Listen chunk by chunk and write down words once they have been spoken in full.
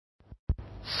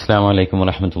السلام عليكم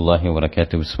ورحمة الله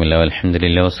وبركاته. بسم الله والحمد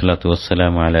لله والصلاة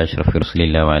والسلام على أشرف رسول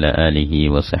الله وعلى آله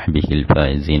وصحبه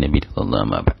الفائزين برضا الله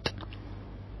ما بعد.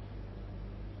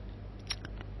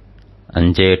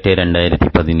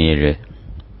 5/8/2017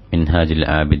 Minhajul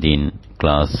Abideen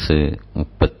class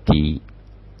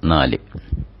 34.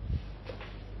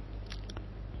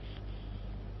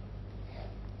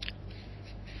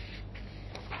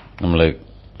 നമ്മൾ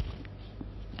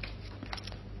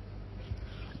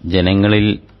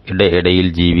ജനങ്ങളുടെ ഇടയിൽ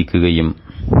ജീവിക്കുകയും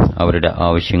അവരുടെ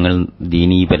ആവശ്യങ്ങൾ,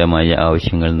 ദീനീപരമായ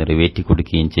ആവശ്യങ്ങൾ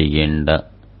നിറവേറ്റിക്കൊടുക്കുകയും ചെയ്യേണ്ട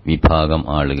വിഭാഗം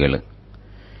ആളുകൾ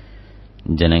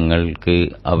ജനങ്ങൾക്ക്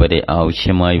അവരെ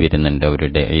ആവശ്യമായി വരുന്നുണ്ട്,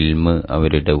 അവരുടെ ഇൽമ്,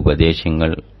 അവരുടെ ഉപദേശങ്ങൾ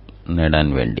നേടാൻ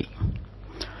വേണ്ടി.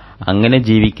 അങ്ങനെ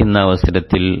ജീവിക്കുന്ന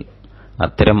അവസരത്തിൽ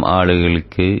അത്തരം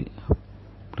ആളുകൾക്ക്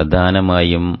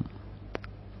പ്രധാനമായും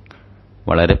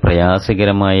വളരെ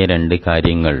പ്രയാസകരമായ രണ്ട്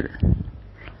കാര്യങ്ങൾ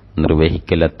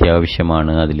നിർവഹിക്കൽ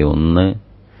അത്യാവശ്യമാണ്. അതിലൊന്ന്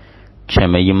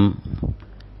ക്ഷമയും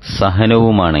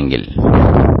സഹനവുമാണെങ്കിൽ,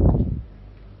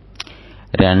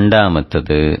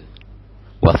 രണ്ടാമത്തത്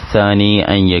വസ്സാനി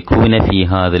അൻ യകൂന ഫീ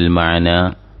ഹാദൽ മഅന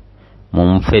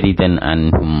മുൻഫരിദൻ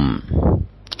അൻഹും,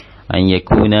 അൻ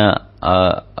യകൂന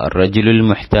റജുലുൽ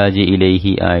മുഹ്താജ്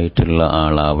ഇലൈഹി ആയിട്ടുള്ള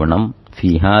ആളാവണം.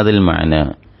 ഫീ ഹാദൽ മഅന,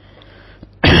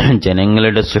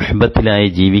 ജനങ്ങളുടെ സുഹ്ബത്തിലായി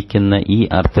ജീവിക്കുന്ന ഈ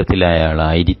അർത്ഥത്തിലായ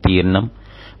ആളായിത്തീരണം.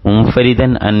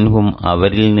 മുൻഫരിദൻ അൻഹും,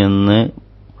 അവരിൽ നിന്ന്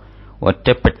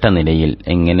ഒറ്റപ്പെട്ട നിലയിൽ.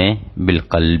 എങ്ങനെ? ബിൽ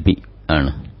ഖൽബി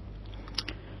ആണ്,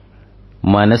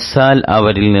 മനസ്സാൽ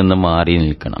അവരിൽ നിന്ന് മാറി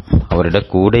നിൽക്കണം, അവരുടെ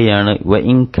കൂടെയാണ്. വ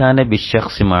ഇൻ കാന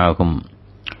ബിശ്ശഖ്സി മഅഹും,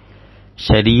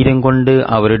 ശരീരം കൊണ്ട്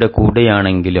അവരുടെ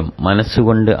കൂടെയാണെങ്കിലും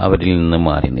മനസ്സുകൊണ്ട് അവരിൽ നിന്ന്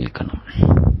മാറി നിൽക്കണം.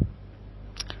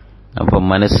 അപ്പം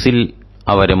മനസ്സിൽ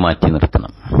അവരെ മാറ്റി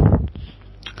നിർത്തണം.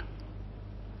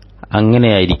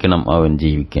 അങ്ങനെയായിരിക്കണം അവൻ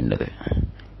ജീവിക്കേണ്ടത്.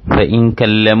 ഫഇൻ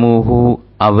കല്ലമൂഹു,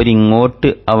 അവരിങ്ങോട്ട്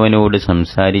അവനോട്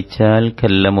സംസാരിച്ചാൽ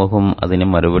കല്ലമുഹും, അതിന്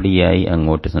മറുപടിയായി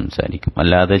അങ്ങോട്ട് സംസാരിക്കും,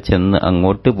 അല്ലാതെ ചെന്ന്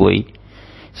അങ്ങോട്ട് പോയി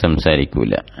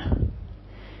സംസാരിക്കൂല.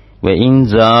 വഇൻ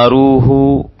സാറൂഹു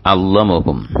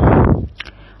അള്ളമുഹും,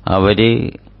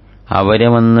 അവരെ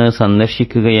വന്ന്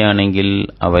സന്ദർശിക്കുകയാണെങ്കിൽ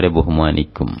അവരെ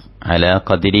ബഹുമാനിക്കും. അലാ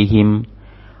ഖദ്രിഹിം,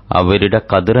 അവരുടെ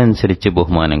ഖദർ അനുസരിച്ച്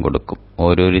ബഹുമാനം കൊടുക്കും.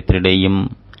 ഓരോരുത്തരുടെയും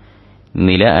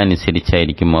നില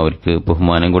അനുസരിച്ചായിരിക്കും അവർക്ക്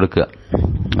ബഹുമാനം കൊടുക്കുക,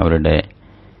 അവരുടെ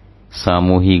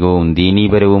സാമൂഹികവും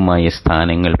ദീനീപരവുമായ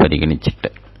സ്ഥാനങ്ങൾ പരിഗണിച്ചിട്ട്.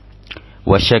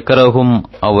 വശക്കറഹും,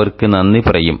 അവർക്ക് നന്ദി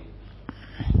പറയും,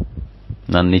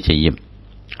 നന്ദി ചെയ്യും.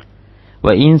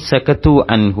 വഇൻ സകതു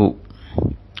അൻഹു,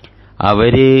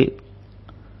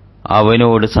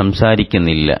 അവനോട്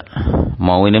സംസാരിക്കുന്നില്ല,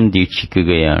 മൗനം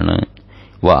ദീക്ഷിക്കുകയാണ്.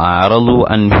 വഅറളു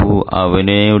അൻഹു,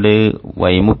 അവനോട്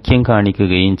വൈമുഖ്യം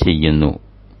കാണിക്കുകയും ചെയ്യുന്നു,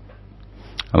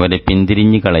 അവരെ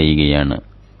പിന്തിരിഞ്ഞു കളയുകയാണ്.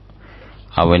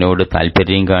 അവനോട്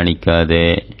താല്പര്യം കാണിക്കാതെ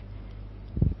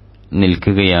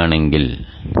നിൽക്കുകയാണെങ്കിൽ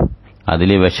അതിൽ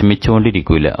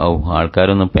വിഷമിച്ചുകൊണ്ടിരിക്കൂല.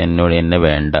 ആൾക്കാരൊന്നും ഇപ്പം എന്നെ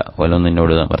വേണ്ട, ഓലൊന്നും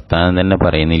എന്നോട് വർത്താനം തന്നെ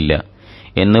പറയുന്നില്ല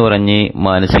എന്ന് പറഞ്ഞ്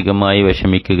മാനസികമായി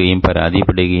വിഷമിക്കുകയും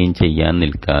പരാതിപ്പെടുകയും ചെയ്യാൻ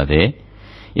നിൽക്കാതെ,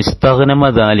 ഇസ്തഗ്നമ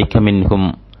ദാലിക മിൻഹും,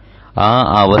 ആ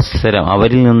അവസരം,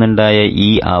 അവരിൽ നിന്നുണ്ടായ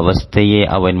ഈ അവസ്ഥയെ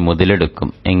അവൻ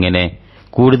മുതലെടുക്കും. എങ്ങനെ?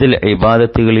 കൂടുതൽ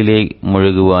ഇബാദത്തുകളിലേക്ക്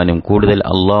മുഴുകുവാനും കൂടുതൽ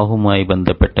അള്ളാഹുമായി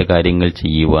ബന്ധപ്പെട്ട കാര്യങ്ങൾ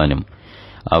ചെയ്യുവാനും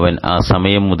അവൻ ആ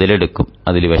സമയം മുതലെടുക്കും,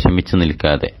 അതിൽ വിഷമിച്ചു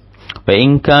നിൽക്കാതെ. വഇൻ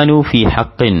കാനൂ ഫീ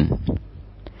ഹഖ്ഖിൻ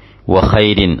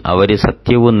വഖൈരിൻ, അവര്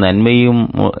സത്യവും നന്മയും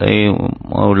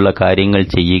ഉള്ള കാര്യങ്ങൾ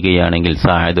ചെയ്യുകയാണെങ്കിൽ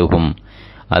സഅദുഹും,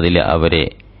 അതിൽ അവരെ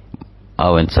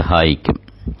അവൻ സഹായിക്കും.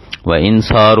 വഇൻ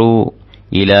സാറൂ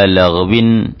ഇലാ ലഗ്വിൻ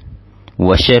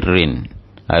വശർറിൻ,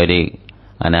 അവര്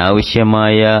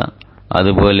അനാവശ്യമായ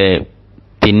അതുപോലെ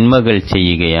തിന്മകൾ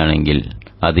ചെയ്യുകയാണെങ്കിൽ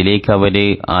അതിലേക്ക് അവര്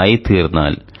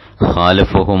ആയിത്തീർന്നാൽ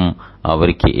ഖാലഫഹും,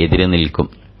 അവർക്ക് എതിരെ നിൽക്കും,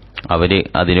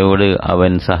 അതിനോട്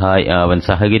അവൻ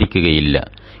സഹകരിക്കുകയില്ല.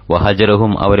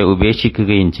 വഹജറഹും, അവരെ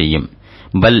ഉപേക്ഷിക്കുകയും ചെയ്യും.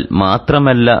 ബൽ,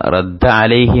 മാത്രമല്ല, റദ്ദ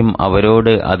അലൈഹിം,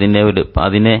 അവരോട്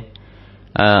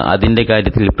അതിന്റെ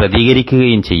കാര്യത്തിൽ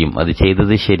പ്രതികരിക്കുകയും ചെയ്യും. അത്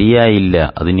ചെയ്തത് ശരിയായില്ല,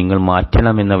 അത് നിങ്ങൾ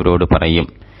മാറ്റണമെന്ന് അവരോട് പറയും.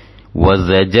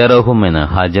 വസജറഹും എന്ന,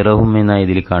 ഹജറഹും എന്ന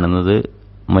ഇതിൽ കാണുന്നത്,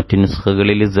 മറ്റു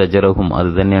നുസ്ഖകളിൽ സജറഹും, അത്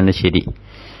തന്നെയാണ് ശരി.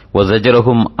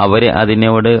 വസജറഹും, അവരെ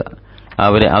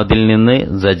അതിൽ നിന്ന്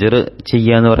സജർ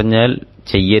ചെയ്യാന്ന് പറഞ്ഞാൽ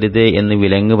ചെയ്യരുത് എന്ന്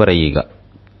വിലങ്ങ് പറയുക.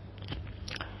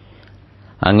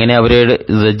 അങ്ങനെ അവരെ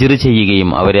സജർ ചെയ്യുകയും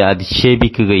അവരെ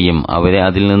അധിക്ഷേപിക്കുകയും അവരെ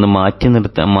അതിൽ നിന്ന്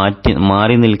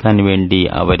മാറി നിൽക്കാൻ വേണ്ടി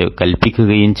അവരെ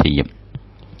കൽപ്പിക്കുകയും ചെയ്യും,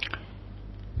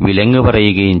 വിലങ്ങ്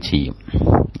പറയുകയും ചെയ്യും.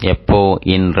 എപ്പോ?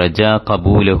 ഇൻ റജാ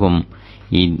ഖബൂലഹും,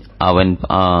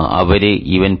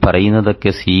 ഇവൻ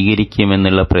പറയുന്നതൊക്കെ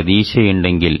സ്വീകരിക്കുമെന്നുള്ള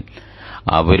പ്രതീക്ഷയുണ്ടെങ്കിൽ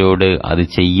അവരോട് അത്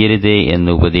ചെയ്യരുതേ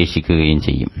എന്ന് ഉപദേശിക്കുകയും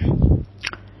ചെയ്യും.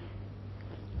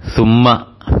 സുമ്മ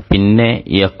പിന്നെ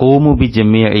യഖൂമു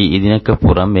ബിജമീഇ ഇതിനൊക്കെ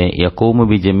പുറമെ യഖൂമു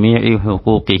ബിജമീഇ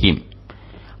ഹുഖൂഖിഹിം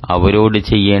അവരോട്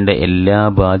ചെയ്യേണ്ട എല്ലാ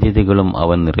ബാധ്യതകളും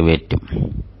അവൻ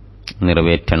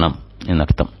നിറവേറ്റണം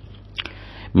എന്നർത്ഥം.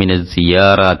 മിനസ്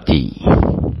സിയാറാത്തി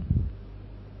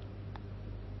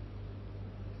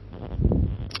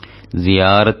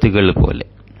സിയാറത്തുകൾ പോലെ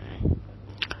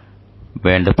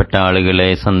വേണ്ടപ്പെട്ട ആളുകളെ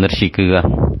സന്ദർശിക്കുക,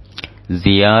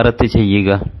 സിയാറത്ത് ചെയ്യുക,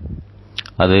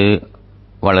 അത്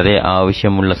വളരെ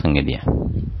ആവശ്യമുള്ള സംഗതിയാണ്.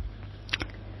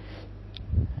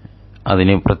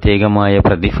 അതിന് പ്രത്യേകമായ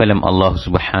പ്രതിഫലം അല്ലാഹു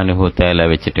സുബ്ഹാനഹു വതആല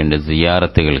വെച്ചിട്ടുണ്ട്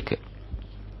സിയാറത്തുകൾക്ക്.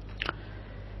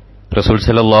 റസൂൽ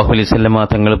സല്ലല്ലാഹു അലൈഹി വസല്ലമ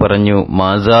തങ്ങൾ പറഞ്ഞു,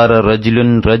 മാസാറ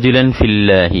റജുലൻ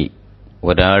ഫില്ലാഹി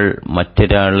ഒരാൾ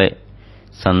മറ്റൊരാളെ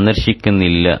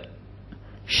സന്ദർശിക്കുന്നില്ല,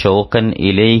 ഷൗഖൻ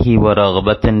ഇലൈഹി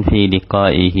വറഗ്ബതൻ ഫീ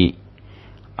ലിഖാഇഹി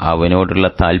അവനോടുള്ള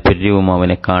താല്പര്യവും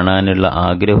അവനെ കാണാനുള്ള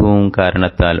ആഗ്രഹവും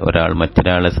കാരണത്താൽ ഒരാൾ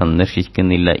മറ്റൊരാളെ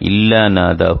സന്ദർശിക്കുന്നില്ല, ഇല്ലാ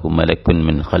നാദാഹു മലക്കുൻ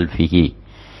മിൻ ഖൽഫിഹി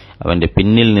അവന്റെ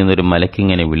പിന്നിൽ നിന്നൊരു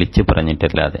മലക്കിങ്ങനെ വിളിച്ചു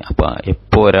പറഞ്ഞിട്ടല്ലാതെ. അപ്പൊ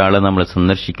എപ്പോ ഒരാളെ നമ്മൾ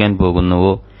സന്ദർശിക്കാൻ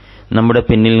പോകുന്നുവോ നമ്മുടെ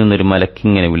പിന്നിൽ നിന്നൊരു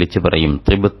മലക്കിങ്ങനെ വിളിച്ചു പറയും,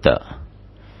 തിബ്ത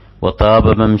വതാബ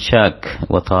മംശാക്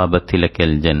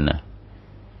വതാബത്തിലക്കൽ ജന്ന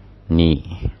നീ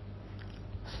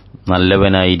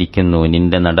നല്ലവനായിരിക്കുന്നു,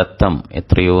 നിന്റെ നടത്തം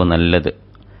എത്രയോ നല്ലത്,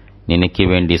 നിനക്ക്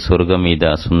വേണ്ടി സ്വർഗം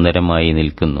ഇതാ സുന്ദരമായി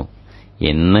നിൽക്കുന്നു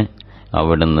എന്ന്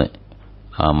അവിടുന്ന്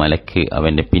ആ മലക്ക്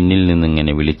അവന്റെ പിന്നിൽ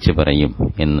നിന്നിങ്ങനെ വിളിച്ചു പറയും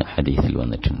എന്ന് ഹദീസിൽ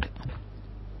വന്നിട്ടുണ്ട്.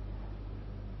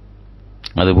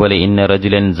 അതുപോലെ ഇന്ന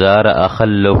റജുലൻ സാറ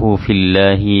അഖല്ലഹു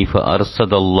ഫില്ലാഹി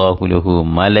ഫഅർസദല്ലാഹു ലഹു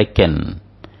മലക്കൻ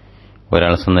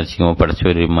ഒരാൾ സന്ദർശിക്കുമ്പോൾ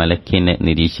പടച്ചൊരു മലക്കിനെ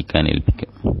നിരീക്ഷിക്കാൻ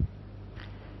ഏൽപ്പിക്കും.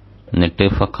 എന്നിട്ട്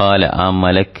ഫഖാല ആ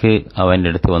മലക്ക് അവന്റെ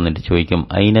അടുത്ത് വന്നിട്ട് ചോദിക്കും,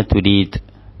 ഐന തുരീദ്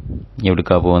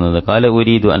എവിടേക്കാ പോകുന്നത്? ഖാല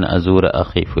ഉരീദു അൻ അസൂറ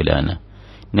അഖി ഫുലാന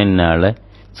നിന്നാളെ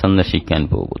സന്ദർശിക്കാൻ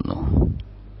പോകുന്നു.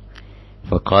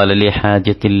 ഫഖാല ലി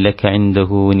ഹാജത്തിൻ ലക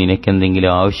ഇൻദഹു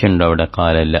നിനക്കെന്തെങ്കിലും ആവശ്യമുണ്ടോ അവിടെ?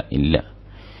 ഖാല ഇല്ല.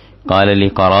 ഖാല ലി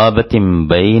ഖറാബത്തിൻ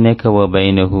ബൈനക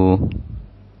വബൈനഹു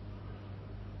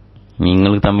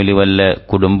നിങ്ങൾ തമ്മിൽ വല്ല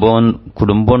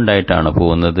കുടുംബം ഉണ്ടായിട്ടാണ്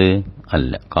പോകുന്നത്?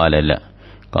 അല്ല. ഖാല ല.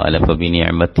 ഖാല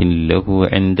ഫബിനിഅമത്തിൻ ലഹു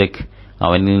ഇൻദക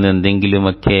അവനിൽ നിന്ന്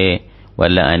എന്തെങ്കിലുമൊക്കെ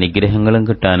വല്ല അനുഗ്രഹങ്ങളും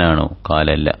കിട്ടാനാണോ? ഖാല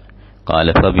ല. ഖാല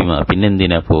ഫബിമ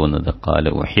പിന്നെന്തിനാ പോകുന്നത്? ഖാല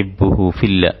ഉഹിബ്ബുഹു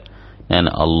ഫില്ല ഞാൻ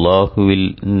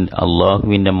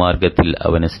അള്ളാഹുവിന്റെ മാർഗത്തിൽ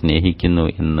അവനെ സ്നേഹിക്കുന്നു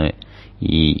എന്ന്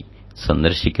ഈ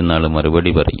സന്ദർശിക്കുന്ന ആൾ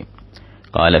മറുപടി പറയും.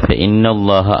 ഖാല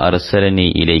ഫഇന്നല്ലാഹ അർസലനി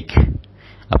ഇലൈക്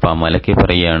അപ്പൊ ആ മലക്ക്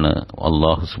പറയാണ്,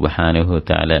 അല്ലാഹു സുബ്ഹാനഹു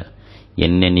തആല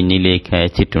എന്നെ നിന്നിലേക്ക്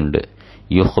അയച്ചിട്ടുണ്ട്.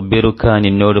 യുഖ്ബിറുക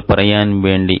നിന്നോട് പറയാൻ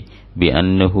വേണ്ടി ബി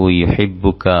അന്നഹു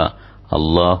യുഹിബ്ബുക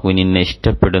അല്ലാഹു നിന്നെ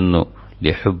ഇഷ്ടപ്പെടുന്നു,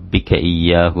 ലിഹുബ്ബിക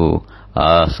ഇയ്യാഹു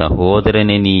ആ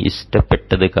സഹോദരനെ നീ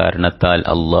ഇഷ്ടപ്പെട്ടത് കാരണത്താൽ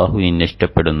അല്ലാഹു നിന്നെ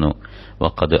ഇഷ്ടപ്പെടുന്നു.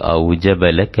 വഖദ് ഔജബ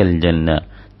ലക്കൽ ജന്ന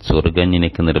സ്വർഗ്ഗം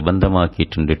നിനക്ക്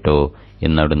നിർബന്ധമാക്കിയിട്ടുണ്ട് ട്ടോ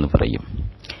എന്നവിടുന്ന് പറയും.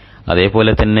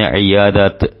 അതേപോലെ തന്നെ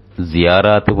ഇയാദാത്ത്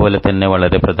സിയാറാത്ത് പോലെ തന്നെ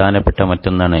വളരെ പ്രധാനപ്പെട്ട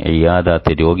മറ്റൊന്നാണ്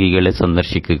ഇയാദാത്ത് രോഗികളെ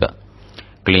സന്ദർശിക്കുക.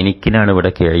 ക്ലിനിക്കിനാണ്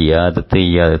ഇവിടൊക്കെ ഇയാദത്ത്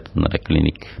എന്ന് പറയുക.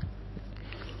 ക്ലിനിക്ക്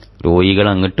രോഗികൾ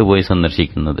അങ്ങോട്ട് പോയി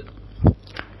സന്ദർശിക്കുന്നത്.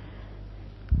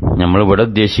 നമ്മളിവിടെ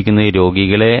ഉദ്ദേശിക്കുന്നത്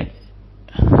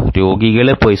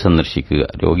രോഗികളെ പോയി സന്ദർശിക്കുക.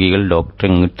 രോഗികൾ ഡോക്ടറെ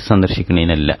ഇങ്ങോട്ട്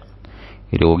സന്ദർശിക്കുന്നതിനല്ല,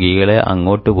 രോഗികളെ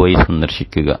അങ്ങോട്ട് പോയി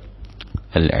സന്ദർശിക്കുക.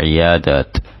 അൽ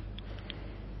ഇയാദാത്ത്.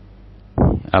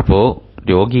 അപ്പോ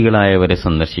രോഗികളായവരെ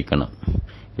സന്ദർശിക്കണം.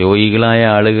 രോഗികളായ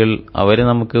ആളുകൾ അവരെ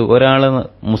നമുക്ക് ഒരാള്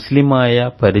മുസ്ലിമായ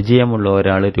പരിചയമുള്ള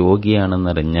ഒരാൾ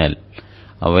രോഗിയാണെന്നറിഞ്ഞാൽ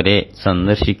അവരെ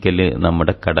സന്ദർശിക്കല്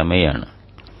നമ്മുടെ കടമയാണ്.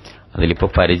 അതിലിപ്പോ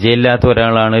പരിചയമില്ലാത്ത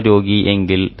ഒരാളാണ് രോഗി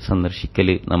എങ്കിൽ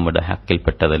സന്ദർശിക്കല് നമ്മുടെ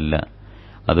ഹക്കിൽപ്പെട്ടതല്ല.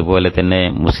 അതുപോലെ തന്നെ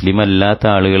മുസ്ലിമല്ലാത്ത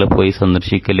ആളുകളെ പോയി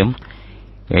സന്ദർശിക്കലും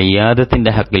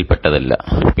ഇയാദത്തിന്റെ ഹക്കിൽപ്പെട്ടതല്ല.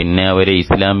 പിന്നെ അവരെ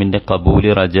ഇസ്ലാമിന്റെ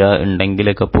കബൂല് റജ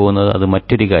ഉണ്ടെങ്കിലൊക്കെ പോകുന്നത് അത്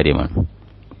മറ്റൊരു കാര്യമാണ്.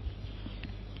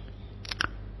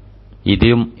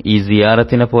 ഇതും ഈ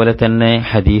സിയാറത്തിനെ പോലെ തന്നെ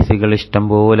ഹദീസുകൾ ഇഷ്ടം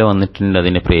പോലെ വന്നിട്ടുണ്ട്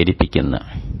അതിനെ പ്രേരിപ്പിക്കുന്ന.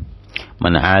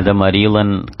 മൻ ആദ മരീളൻ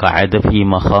ഖഅദ ഫീ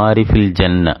മഖാരിഫിൽ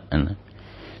ജന്ന എന്ന്.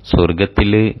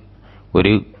 സ്വർഗത്തില്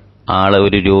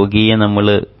ഒരു രോഗിയെ നമ്മൾ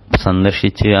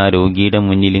സന്ദർശിച്ച് ആ രോഗിയുടെ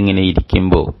മുന്നിൽ ഇങ്ങനെ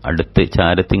ഇരിക്കുമ്പോൾ, അടുത്ത്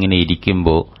ചാരത്തിങ്ങനെ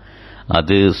ഇരിക്കുമ്പോൾ,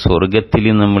 അത് സ്വർഗത്തിൽ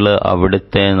നമ്മൾ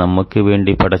അവിടുത്തെ നമുക്ക്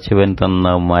വേണ്ടി പടച്ചവൻ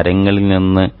തന്ന മരങ്ങളിൽ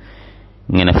നിന്ന്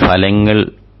ഇങ്ങനെ ഫലങ്ങൾ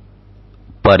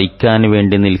പറിക്കാൻ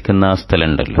വേണ്ടി നിൽക്കുന്ന ആ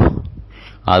സ്ഥലമുണ്ടല്ലോ,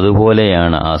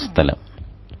 അതുപോലെയാണ് ആ സ്ഥലം.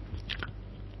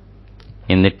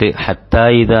 എന്നിട്ട് ഹത്താ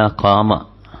ഇദാ ഖാമ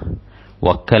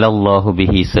വക്കലല്ലാഹു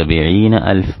ബിഹി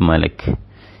 70,000 മലക്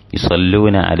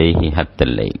യുസല്ലൂന അലൈഹി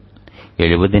ഹത്തൽ ലൈൽ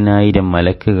 70,000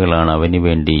 മലക്കുകളാണ് അവന്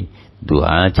വേണ്ടി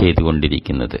ദുആ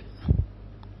ചെയ്തുകൊണ്ടിരിക്കുന്നത്.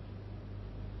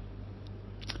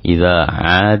 ഇദാ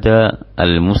ആദ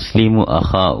അൽ മുസ്ലിമു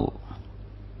അഖാഉ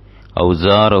ഔ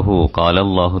സാറഹു ഖാല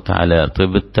അല്ലാഹു തആല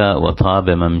തിബ്ത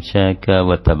വതാബ മംശാക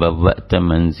വതബവഅത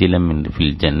മൻസിലൻ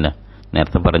ഫിൽ ജന്ന.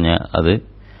 നേരത്തെ പറഞ്ഞ അത്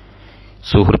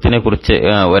സുഹൃത്തിനെ കുറിച്ച്,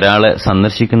 ഒരാളെ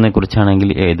സന്ദർശിക്കുന്നതിനെ കുറിച്ചാണെങ്കിൽ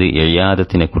ഏത്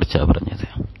ഇയാദത്തിനെ കുറിച്ചാണ് പറഞ്ഞത്.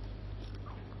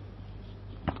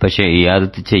 പക്ഷെ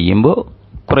ഇയാദത്ത് ചെയ്യുമ്പോൾ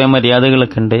കുറെ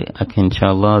മര്യാദകളൊക്കെ ഉണ്ട്. ഒക്കെ ഇൻഷാ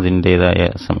അല്ലാഹ് അതിൻ്റെതായ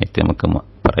സമയത്ത് നമുക്ക്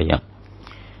പറയാം.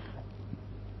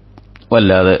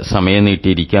 വല്ലാതെ സമയം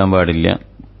നീട്ടിയിരിക്കാൻ പാടില്ല.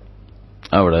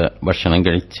 അവിടെ ഭക്ഷണം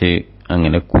കഴിച്ച്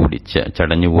അങ്ങനെ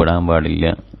ചടഞ്ഞു കൂടാൻ പാടില്ല.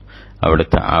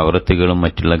 അവിടുത്തെ ആവൃത്തികളും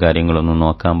മറ്റുള്ള കാര്യങ്ങളൊന്നും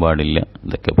നോക്കാൻ പാടില്ല.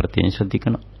 ഇതൊക്കെ പ്രത്യേകം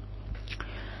ശ്രദ്ധിക്കണം.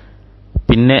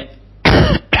 പിന്നെ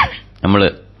നമ്മൾ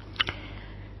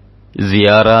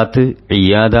സിയാറാത്ത്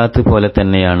ഇയാദാത്ത് പോലെ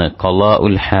തന്നെയാണ്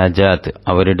ഖളാഉൽ ഹാജാത്ത്,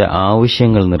 അവരുടെ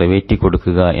ആവശ്യങ്ങൾ നിറവേറ്റി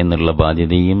കൊടുക്കുക എന്നുള്ള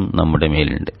ബാധ്യതയും നമ്മുടെ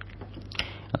മേലുണ്ട്.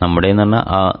 നമ്മുടെ എന്ന് പറഞ്ഞാൽ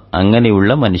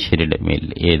അങ്ങനെയുള്ള മനുഷ്യരുടെ മേൽ,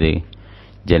 ഏത്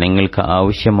ജനങ്ങൾക്ക്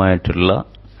ആവശ്യമായിട്ടുള്ള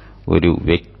ഒരു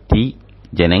വ്യക്തി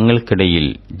ജനങ്ങൾക്കിടയിൽ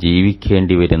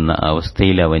ജീവിക്കേണ്ടി വരുന്ന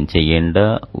അവസ്ഥയിൽ അവൻ ചെയ്യേണ്ട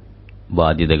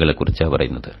ബാധ്യതകളെ കുറിച്ചാണ്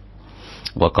പറയുന്നത്.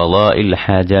 വഖളാഇൽ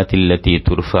ഹാജാത്തില്ലതി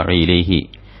തുർഫഉ ഇലൈഹി,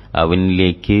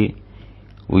 അവനിലേക്ക്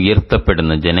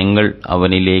ഉയർത്തപ്പെടുന്ന ജനങ്ങൾ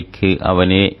അവനിലേക്ക്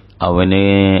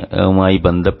അവനുമായി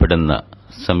ബന്ധപ്പെടുന്ന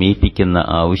സമീപിക്കുന്ന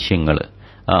ആവശ്യങ്ങൾ,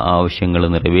 ആ ആവശ്യങ്ങൾ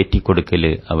നിറവേറ്റിക്കൊടുക്കൽ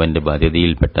അവന്റെ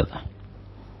ബാധ്യതയിൽപ്പെട്ടതാണ്.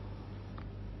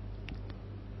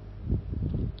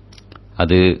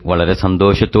 അത് വളരെ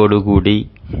സന്തോഷത്തോടുകൂടി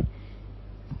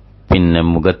പിന്നെ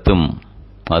മുഖത്തും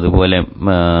അതുപോലെ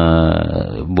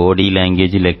ബോഡി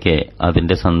ലാംഗ്വേജിലൊക്കെ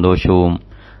അതിന്റെ സന്തോഷവും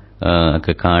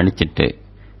ഒക്കെ കാണിച്ചിട്ട്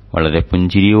വളരെ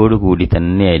പുഞ്ചിരിയോടുകൂടി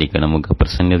തന്നെയായിരിക്കണം,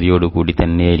 മുഖപ്രസന്നതയോടുകൂടി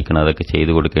തന്നെയായിരിക്കണം അതൊക്കെ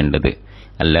ചെയ്തു കൊടുക്കേണ്ടത്.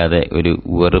 അല്ലാതെ ഒരു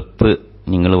വെറുപ്പ്,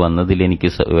 നിങ്ങൾ വന്നതിൽ എനിക്ക്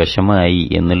വിഷമായി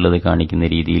എന്നുള്ളത് കാണിക്കുന്ന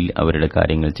രീതിയിൽ അവരുടെ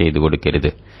കാര്യങ്ങൾ ചെയ്തു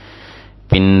കൊടുക്കരുത്.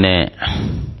 പിന്നെ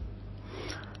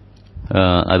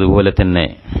അതുപോലെ തന്നെ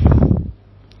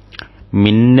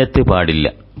മിന്നത്ത് പാടില്ല.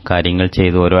 കാര്യങ്ങൾ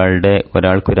ചെയ്ത്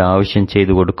ഒരാൾക്കൊരാവശ്യം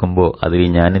ചെയ്തു കൊടുക്കുമ്പോൾ അതിൽ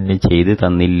ഞാനെന്നെ ചെയ്തു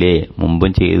തന്നില്ലേ,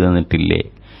 മുമ്പും ചെയ്തു തന്നിട്ടില്ലേ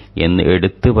എന്ന്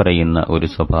എടുത്തു പറയുന്ന ഒരു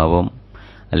സ്വഭാവം,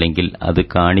 അല്ലെങ്കിൽ അത്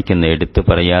എടുത്തു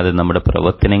പറയാതെ നമ്മുടെ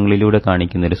പ്രവർത്തനങ്ങളിലൂടെ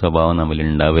കാണിക്കുന്ന ഒരു സ്വഭാവം നമ്മളിൽ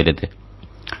ഉണ്ടാവരുത്.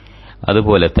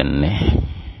 അതുപോലെ തന്നെ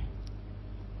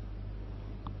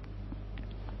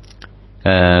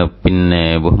പിന്നെ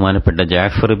ബഹുമാനപ്പെട്ട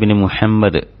ജാഫർ ബിൻ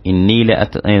മുഹമ്മദ്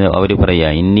അവർ പറയാ,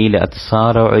 ഇന്നീല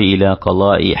അത്സാറഉ ഇലാ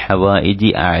ഖളാഇ ഹവായിജി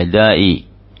അഅദാഇ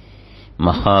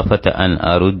മഖാഫത അൻ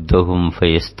അറുദ്ദഹും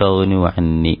ഫയസ്തഗ്നു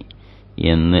അന്നി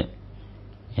എന്ന്,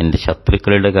 എന്റെ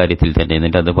ശത്രുക്കളുടെ കാര്യത്തിൽ തന്നെ.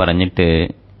 എന്നിട്ട് അത് പറഞ്ഞിട്ട്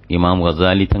ഇമാം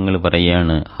ഗസാലി തങ്ങൾ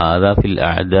പറയാണ്, ഹാദാ ഫിൽ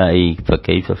അഅദാഇ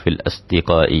ഫകൈഫ ഫിൽ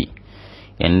അസ്തിഖാഇ,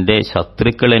 എന്റെ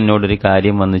ശത്രുക്കൾ എന്നോടൊരു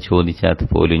കാര്യം വന്ന് ചോദിച്ചാൽ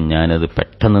പോലും ഞാനത്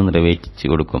പെട്ടെന്ന് നിറവേറ്റിച്ചു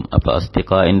കൊടുക്കും. അപ്പൊ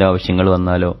അസ്തിഖാഇന്റെ ആവശ്യങ്ങൾ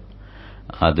വന്നാലോ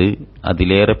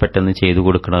അതിലേറെ പെട്ടെന്ന് ചെയ്തു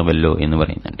കൊടുക്കണമല്ലോ എന്ന്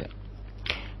പറയുന്നുണ്ട്.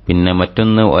 പിന്നെ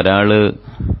മറ്റൊന്ന്, ഒരാള്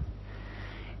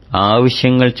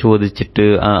ആവശ്യങ്ങൾ ചോദിച്ചിട്ട്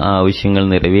ആ ആവശ്യങ്ങൾ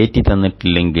നിറവേറ്റി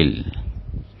തന്നിട്ടില്ലെങ്കിൽ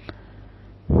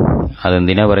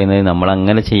അതെന്തിനാ പറയുന്നത്? നമ്മൾ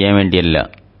അങ്ങനെ ചെയ്യാൻ വേണ്ടിയല്ല,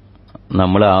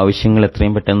 നമ്മൾ ആവശ്യങ്ങൾ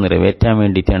എത്രയും പെട്ടെന്ന് നിറവേറ്റാൻ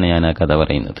വേണ്ടിയിട്ടാണ് ഞാൻ ആ കഥ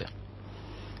പറയുന്നത്.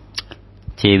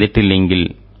 ചെയ്തിട്ടില്ലെങ്കിൽ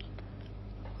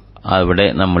അവിടെ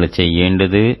നമ്മൾ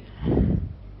ചെയ്യേണ്ടത്,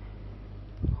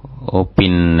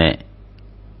 പിന്നെ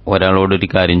ഒരാളോടൊരു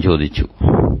കാര്യം ചോദിച്ചു,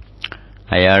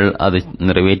 അയാൾ അത്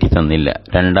നിറവേറ്റി തന്നില്ല.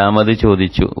 രണ്ടാമത്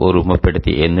ചോദിച്ചു,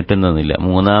 ഓർമ്മപ്പെടുത്തി, എന്നിട്ടും തന്നില്ല.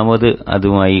 മൂന്നാമത്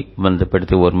അതുമായി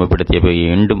ബന്ധപ്പെടുത്തി ഓർമ്മപ്പെടുത്തിയപ്പോൾ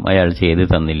വീണ്ടും അയാൾ ചെയ്തു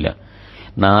തന്നില്ല.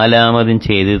 നാലാമതും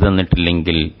ചെയ്തു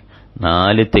തന്നിട്ടില്ലെങ്കിൽ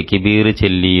 4 തക്ബീർ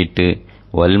ചൊല്ലിയിട്ട്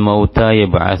വൽ മൗതായ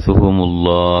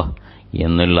ബഅസുഹുമുല്ലാഹ്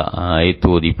എന്നുള്ള ആയത്ത്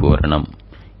ഓതി പോരണം.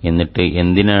 എന്നിട്ട്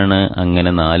എന്തിനാണ്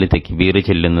അങ്ങനെ 4 തക്ബീർ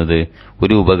ചെല്ലുന്നത്?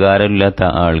 ഒരു ഉപകാരമില്ലാത്ത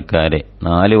ആൾക്കാരെ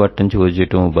 4 വട്ടം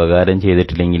ചോദിച്ചിട്ടും ഉപകാരം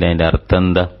ചെയ്തിട്ടില്ലെങ്കിൽ അതിന്റെ അർത്ഥം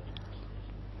എന്താ?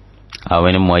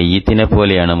 അവന് മയ്യത്തിനെ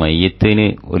പോലെയാണ്, മയ്യത്തിന്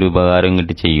ഒരു ഉപകാരം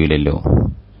കിട്ടി ചെയ്യൂലല്ലോ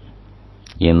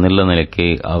എന്നുള്ള നിലയ്ക്ക്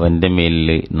അവന്റെ മേലിൽ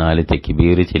 4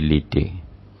 തക്ബീർ ചൊല്ലിയിട്ട്,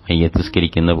 മയ്യത്ത്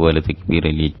നിസ്കരിക്കുന്ന പോലെ തക്ബീർ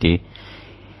ചൊല്ലിയിട്ട്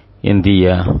എന്ത്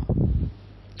ചെയ്യാ,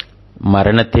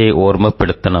 മരണത്തെ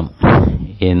ഓർമ്മപ്പെടുത്തണം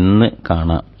എന്ന്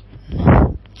കാണാം.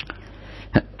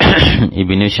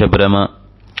 ഇബ്നു ശബ്രമ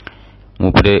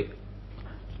മൂപ്പര്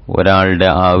ഒരാളുടെ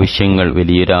ആവശ്യങ്ങൾ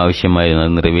വലിയൊരു ആവശ്യമായിരുന്നു,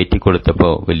 അത്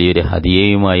നിറവേറ്റിക്കൊടുത്തപ്പോൾ വലിയൊരു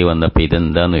ഹദിയയുമായി വന്നപ്പോൾ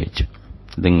ഇതെന്താന്ന് വെച്ചു,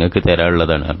 ഇത് നിങ്ങൾക്ക്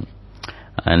തരാനുള്ളതാണ്,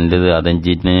 എന്റേത്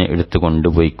അതഞ്ചിനെ എടുത്തു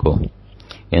കൊണ്ടുപോയിക്കോ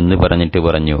എന്ന് പറഞ്ഞിട്ട്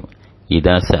പറഞ്ഞു,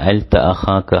 ഇദാ സഅൽത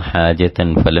അഖാക ഹാജതൻ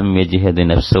ഫലം യജ്ഹദ്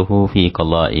നഫ്സഹു ഫീ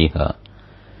ഖളാഇഹാ,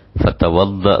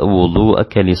 فتوضأ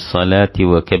وضوءك للصلاة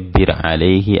وكبر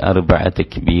عليه 4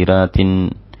 تكبيرات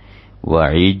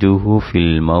وعيده في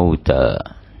الموتى.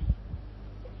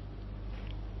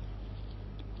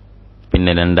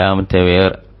 പിന്നെ രണ്ടാമത്തെ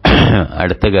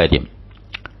അടുത്ത കാര്യം,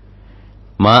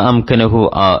 മാ അംകനഹു,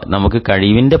 നമുക്ക്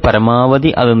കഴിവിന്റെ പരമാവധി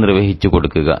അത് നിർവഹിച്ചു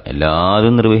കൊടുക്കുക.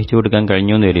 എല്ലാതും നിർവഹിച്ചു കൊടുക്കാൻ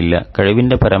കഴിഞ്ഞൊന്നും വരില്ല.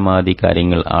 കഴിവിന്റെ പരമാവധി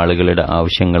കാര്യങ്ങൾ, ആളുകളുടെ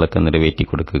ആവശ്യങ്ങളൊക്കെ നിറവേറ്റി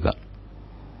കൊടുക്കുക.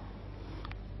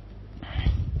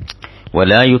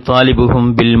 വലാ യുതാലിബുഹും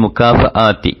ബിൽ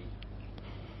മുകാഫആത്തി,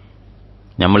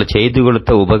 നമ്മൾ ചെയ്തു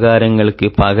കൊടുത്ത ഉപകാരങ്ങൾക്ക്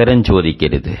പകരം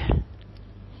ചോദിക്കരുത്.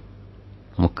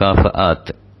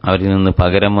 മുകാഫആത്ത്, അവരിൽ നിന്ന്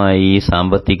പകരമായി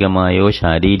സാമ്പത്തികമായോ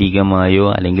ശാരീരികമായോ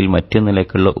അല്ലെങ്കിൽ മറ്റു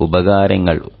നിലക്കുള്ള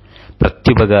ഉപകാരങ്ങൾ,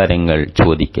 പ്രത്യുപകാരങ്ങൾ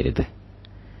ചോദിക്കരുത്.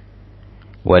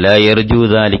 വലാ യർജൂ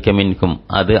ദാലിക മിൻകും,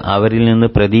 അത് അവരിൽ നിന്ന്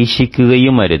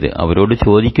പ്രതീക്ഷിക്കുകയും അരുത്. അവരോട്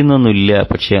ചോദിക്കുന്നൊന്നുമില്ല,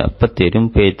 പക്ഷെ അപ്പ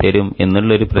തരും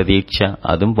എന്നുള്ളൊരു പ്രതീക്ഷ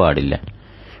അതും പാടില്ല.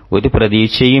 ഒരു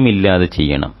പ്രതീക്ഷയും ഇല്ലാതെ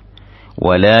ചെയ്യണം.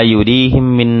 വലാ യുരീഹിം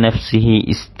മിൻ നഫ്സിഹി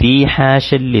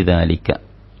ഇസ്തീഹാശൻ ലിദാലിക,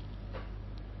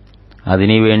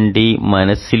 അതിനുവേണ്ടി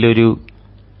മനസ്സിലൊരു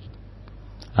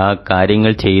ആ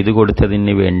കാര്യങ്ങൾ ചെയ്തു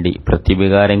കൊടുത്തതിന് വേണ്ടി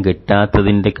പ്രത്യുപകാരം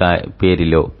കിട്ടാത്തതിന്റെ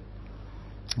പേരിലോ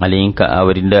അല്ലെങ്കിൽ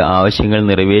അവരുടെ ആവശ്യങ്ങൾ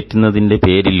നിറവേറ്റുന്നതിന്റെ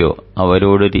പേരിലോ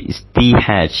അവരോടൊരു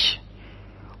ഇസ്തിഹാഷ്,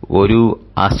 ഒരു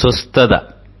അസ്വസ്ഥത,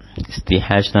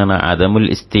 ഇസ്തിഹാഷ് എന്ന് പറഞ്ഞാൽ അദമുൽ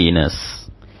ഇസ്തീനസ്,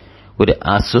 ഒരു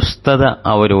അസ്വസ്ഥത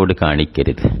അവരോട്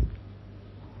കാണിക്കരുത്.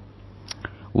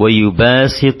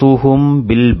 വയുബാസിതുഹും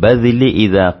ബിൽ ബദ്ലി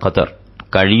ഇദാ ഖദർ,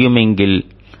 കഴിയുമെങ്കിൽ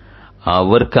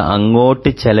അവർക്ക് അങ്ങോട്ട്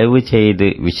ചെലവ് ചെയ്ത്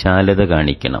വിശാലത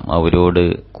കാണിക്കണം. അവരോട്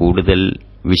കൂടുതൽ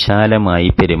വിശാലമായി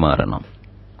പെരുമാറണം.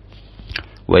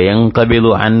 വയൻഖബിദു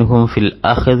അൻഹും ഫിൽ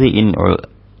അഖ്ദി ഇൻ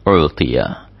ഉഅ്തിയ,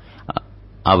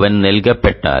 അവൻ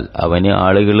നൽകപ്പെട്ടാൽ, അവന്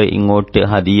ആളുകൾ ഇങ്ങോട്ട്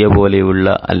ഹദിയ പോലെയുള്ള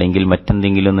അല്ലെങ്കിൽ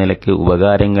മറ്റെന്തെങ്കിലും നിലക്ക്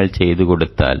ഉപകാരങ്ങൾ ചെയ്തു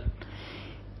കൊടുത്താൽ,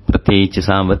 പ്രത്യേകിച്ച്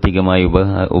സാമ്പത്തികമായ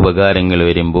ഉപകാരങ്ങൾ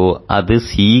വരുമ്പോൾ അത്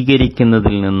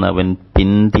സ്വീകരിക്കുന്നതിൽ നിന്ന് അവൻ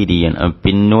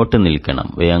പിന്നോട്ട് നിൽക്കണം.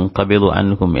 വയൻഖബിദു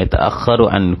അൻഹും യതഅഖറു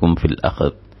അൻഹും ഫിൽ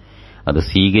അഖദ്, അത്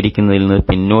സ്വീകരിക്കുന്നതിൽ നിന്ന്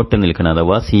പിന്നോട്ട് നിൽക്കണം,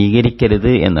 അഥവാ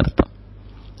സ്വീകരിക്കരുത് എന്നർത്ഥം.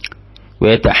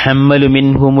 വയതഹമ്മലു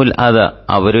മിൻഹുമുൽ അദ,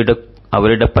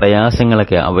 അവരുടെ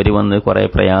പ്രയാസങ്ങളൊക്കെ, അവർ വന്ന് കുറെ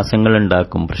പ്രയാസങ്ങൾ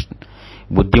ഉണ്ടാക്കും,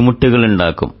 ബുദ്ധിമുട്ടുകൾ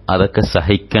ഉണ്ടാക്കും, അതൊക്കെ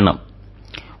സഹിക്കണം.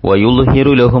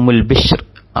 വയുൽഹിറു ലഹുമുൽ ബിശ്ർ,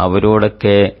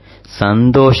 അവരോടൊക്കെ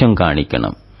സന്തോഷം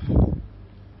കാണിക്കണം.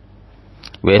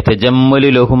 വയതജമ്മലു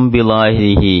ലഹും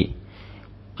ബിളാഹിരിഹി,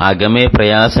 അകമേ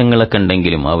പ്രയാസങ്ങളൊക്കെ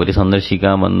ഉണ്ടെങ്കിലും അവർ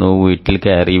സന്ദർശിക്കാൻ വന്നു, വീട്ടിൽ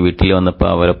കയറി, വീട്ടിൽ വന്നപ്പോൾ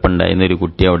അവരൊപ്പം ഉണ്ടായിരുന്ന ഒരു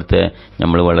കുട്ടി അവിടുത്തെ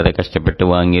നമ്മൾ വളരെ കഷ്ടപ്പെട്ട്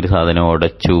വാങ്ങിയൊരു സാധനം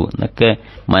ഉടച്ചു എന്നൊക്കെ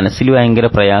മനസ്സിൽ ഭയങ്കര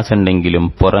പ്രയാസം ഉണ്ടെങ്കിലും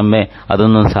പുറമെ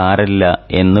അതൊന്നും സാരല്ല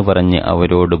എന്ന് പറഞ്ഞ്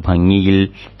അവരോട് ഭംഗിയിൽ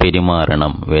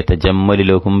പെരുമാറണം. വയതജമ്മലു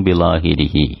ലഹും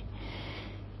ബിളാഹിരിഹി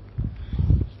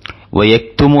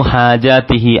വയക്തുമു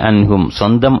ഹാജാതിഹി അൻഹും,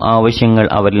 സ്വന്തം ആവശ്യങ്ങൾ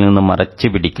അവരിൽ നിന്ന് മറച്ചു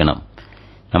പിടിക്കണം.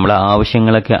 നമ്മളെ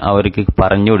ആവശ്യങ്ങളൊക്കെ അവർക്ക്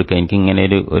പറഞ്ഞു കൊടുക്കുക. എനിക്ക് ഇങ്ങനെ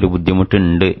ഒരു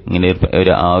ബുദ്ധിമുട്ടുണ്ട്, ഇങ്ങനെ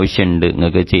ഒരു ആവശ്യമുണ്ട്,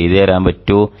 നിങ്ങൾക്ക് ചെയ്തു തരാൻ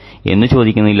പറ്റുമോ എന്ന്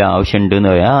ചോദിക്കുന്നില്ല. ആവശ്യമുണ്ട് എന്ന്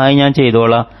പറയാം, ഞാൻ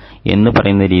ചെയ്തോളാം എന്ന്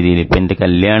പറയുന്ന രീതിയിൽ. ഇപ്പം എന്റെ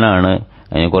കല്യാണമാണ്,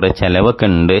 അതിന് കുറെ ചെലവൊക്കെ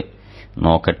ഉണ്ട്,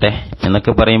 നോക്കട്ടെ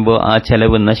എന്നൊക്കെ പറയുമ്പോൾ ആ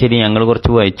ചെലവ് എന്നാൽ ശരി ഞങ്ങൾ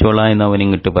കുറച്ച് വഹിച്ചോളാം എന്ന് അവൻ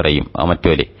ഇങ്ങോട്ട് പറയും,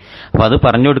 മറ്റോര്. അപ്പൊ അത്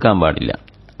പറഞ്ഞു കൊടുക്കാൻ പാടില്ല.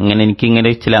 എനിക്കിങ്ങനെ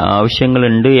ചില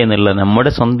ആവശ്യങ്ങളുണ്ട് എന്നുള്ള നമ്മുടെ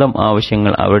സ്വന്തം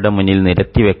ആവശ്യങ്ങൾ അവരുടെ മുന്നിൽ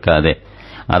നിരത്തി വെക്കാതെ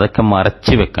അതൊക്കെ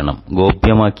മറച്ചു വെക്കണം,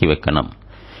 ഗോപ്യമാക്കി വെക്കണം.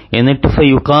 എന്നിട്ട്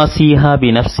ഫയുഖാസിഹ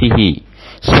ബിനഫ്സിഹി,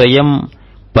 സ്വയം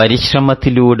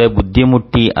പരിശ്രമത്തിലൂടെ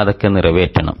ബുദ്ധിമുട്ടി അതൊക്കെ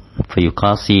നിറവേറ്റണം.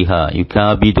 ഫയുഖാസിഹ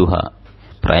യുകാബിദുഹ,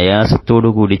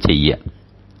 പ്രയാസത്തോടുകൂടി ചെയ്യുക.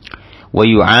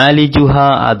 വയുആലിജുഹ,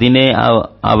 അതിനെ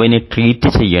അവന്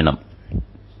ട്രീറ്റ് ചെയ്യണം.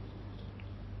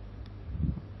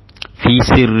 ഫീ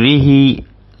സിർരിഹി,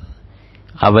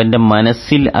 അവന്റെ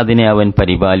മനസ്സിൽ അതിനെ അവൻ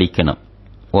പരിപാലിക്കണം.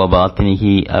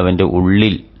 വബാത്തിനിഹി, അവന്റെ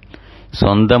ഉള്ളിൽ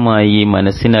സ്വന്തമായി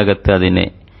മനസ്സിനകത്ത് അതിനെ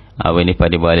അവന്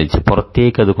പരിപാലിച്ച്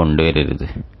പുറത്തേക്ക് അത് കൊണ്ടുവരരുത്.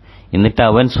 എന്നിട്ട്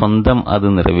അവൻ സ്വന്തം അത്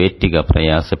നിറവേറ്റുക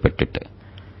പ്രയാസപ്പെട്ടിട്ട്.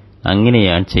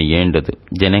 അങ്ങനെയാണ് ചെയ്യേണ്ടത്.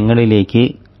 ജനങ്ങളിലേക്ക്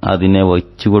അതിനെ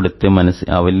വച്ചുകൊടുത്ത്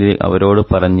അവരോട്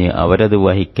പറഞ്ഞ് അവരത്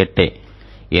വഹിക്കട്ടെ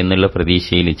എന്നുള്ള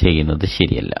പ്രതീക്ഷയിൽ ചെയ്യുന്നത്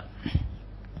ശരിയല്ല.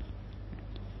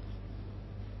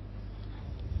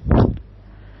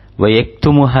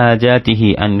 വയക്തുമു ഹാജാതിഹി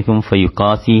അൻഹും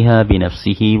ഫയുഖാസിഹ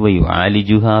ബിനഫ്സിഹി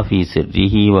വയുആലിജുഹ ഫീ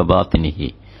സിർരിഹി വബാത്തിനിഹി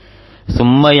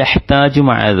സുമ്മ യഹ്താജു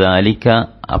മഅ ദാലിക,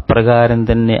 അപ്രകാരം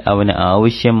തന്നെ അവന്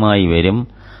ആവശ്യമായി വരും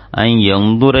അൻ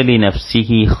യൻദുറ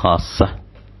ലിനഫ്സിഹി ഖാസ്സ.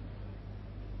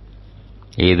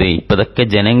 ഇതൊക്കെ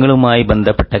ജനങ്ങളുമായി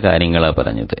ബന്ധപ്പെട്ട കാര്യങ്ങളാണ്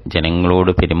പറഞ്ഞത്,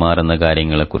 ജനങ്ങളോട് പെരുമാറുന്ന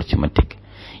കാര്യങ്ങളെക്കുറിച്ച്. മറ്റൊക്കെ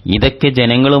ഇതൊക്കെ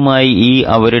ജനങ്ങളുമായി ഈ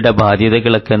അവരുടെ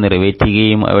ബാധ്യതകളൊക്കെ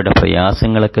നിറവേറ്റുകയും അവരുടെ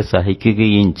പ്രയാസങ്ങളൊക്കെ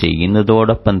സഹിക്കുകയും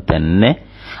ചെയ്യുന്നതോടൊപ്പം തന്നെ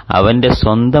അവന്റെ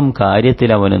സ്വന്തം കാര്യത്തിൽ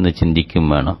അവനൊന്ന് ചിന്തിക്കും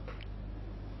വേണം.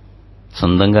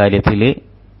 സ്വന്തം കാര്യത്തിൽ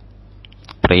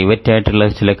പ്രൈവറ്റായിട്ടുള്ള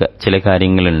ചില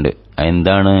കാര്യങ്ങളുണ്ട്.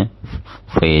 എന്താണ്?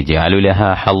 ഫയജഅലു ലഹാ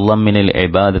ഹള്ളം മിനൽ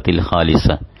ഇബാദത്തിൽ ഖാലിസ,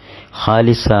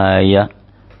 ഖാലിസായ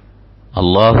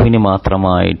അല്ലാഹുവിന്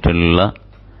മാത്രമായിട്ടുള്ള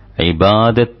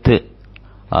ഇബാദത്ത്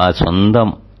ആ സ്വന്തം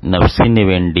നഫ്സിന്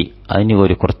വേണ്ടി അതിന്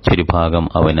കുറച്ചൊരു ഭാഗം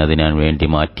അവൻ അതിനു വേണ്ടി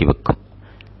മാറ്റിവെക്കും.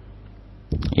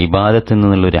 ഇബാദത്തിൽ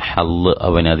നിന്നുള്ളൊരു ഹല്ല്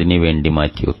അവൻ അതിനു വേണ്ടി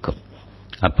മാറ്റിവെക്കും.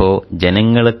 അപ്പോ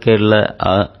ജനങ്ങളൊക്കെയുള്ള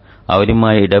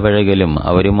അവരുമായി ഇടപഴകലും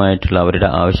അവരുമായിട്ടുള്ള അവരുടെ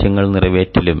ആവശ്യങ്ങൾ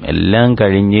നിറവേറ്റലും എല്ലാം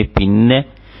കഴിഞ്ഞ് പിന്നെ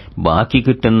ബാക്കി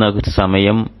കിട്ടുന്ന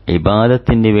സമയം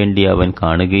ഇബാദത്തിന് വേണ്ടി അവൻ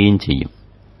കാണുകയും ചെയ്യും.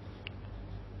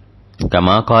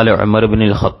 കമാ ഖാല ഉമർ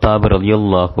ഇബ്നുൽ ഖത്താബ്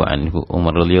റളിയല്ലാഹു അൻഹു,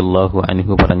 ഉമർ റളിയല്ലാഹു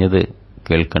അൻഹു പറഞ്ഞത്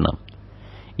കേൾക്കണം.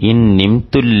 ഇൻ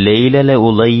നിംതുൽ ലൈല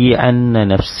ലഉളയ്യഅന്ന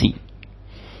നഫ്സി,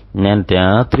 ഞാൻ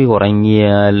രാത്രി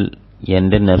ഉറങ്ങിയാൽ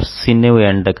എന്റെ നഫ്സിന്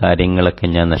വേണ്ട കാര്യങ്ങളൊക്കെ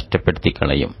ഞാൻ നഷ്ടപ്പെടുത്തി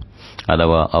കളയും.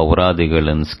 അഥവാ ഔറാദുകൾ,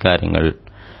 നിസ്കാരങ്ങൾ.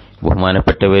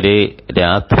 ബഹുമാനപ്പെട്ടവര്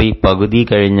രാത്രി പകുതി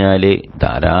കഴിഞ്ഞാൽ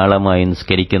ധാരാളമായി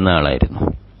നിസ്കരിക്കുന്ന ആളായിരുന്നു.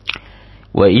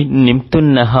 വഇൻ നിംതുൻ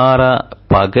നഹാറ,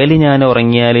 പകല് ഞാൻ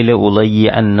ഉറങ്ങിയാൽ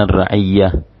ലഉളയ്യഅന്ന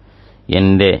റഅയ്യ,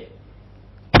 എന്റെ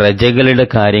പ്രജകളുടെ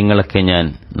കാര്യങ്ങളൊക്കെ ഞാൻ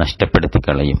നഷ്ടപ്പെടുത്തി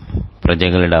കളയും,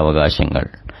 പ്രജകളുടെ അവകാശങ്ങൾ.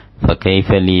 ഫകൈഫ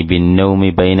ലീ ബിന്നൗമി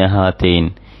ബൈന ഹാതൈൻ,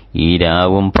 ഈ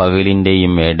രാവും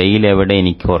പകലിന്റെയും ഇടയിൽ എവിടെ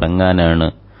എനിക്ക് ഉറങ്ങാനാണ്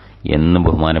എന്ന്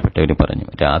ബഹുമാനപ്പെട്ടവർ പറഞ്ഞു.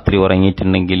 രാത്രി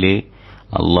ഉറങ്ങിയിട്ടുണ്ടെങ്കിൽ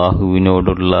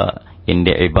അള്ളാഹുവിനോടുള്ള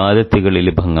എന്റെ ഇബാദത്തുകളിൽ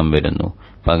ഭംഗം വരുന്നു.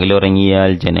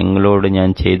 പകലുറങ്ങിയാൽ ജനങ്ങളോട് ഞാൻ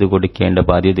ചെയ്തു കൊടുക്കേണ്ട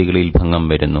ബാധ്യതകളിൽ ഭംഗം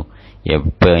വരുന്നു.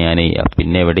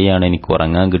 പിന്നെ എവിടെയാണ് എനിക്ക്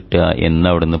ഉറങ്ങാൻ കിട്ടുക എന്ന്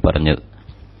അവിടുന്ന് പറഞ്ഞത്.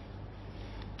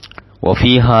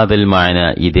 വഫീ ഹാദൽ മഅന,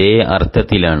 ഇതേ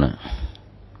അർത്ഥത്തിലാണ്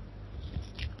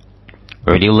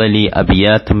ഉരിളലി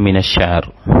അബിയാത്തും മിനശ്ശഅർ,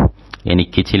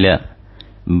 എനിക്ക് ചില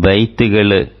ബൈത്തുകൾ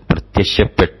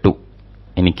പ്രത്യക്ഷപ്പെട്ടു,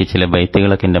 എനിക്ക് ചില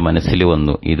ബൈത്തുകളൊക്കെ എന്റെ മനസ്സിൽ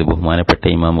വന്നു. ഇത് ബഹുമാനപ്പെട്ട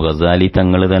ഇമാം ഗസാലി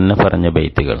തങ്ങൾ തന്നെ പറഞ്ഞ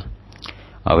ബൈത്തുകൾ,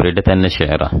 അവരുടെ തന്നെ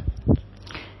ഷെയറാ.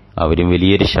 അവരും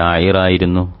വലിയൊരു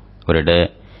ഷായിറായിരുന്നു. അവരുടെ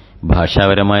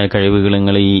ഭാഷാപരമായ കഴിവുകൾ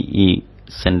നിങ്ങൾ ഈ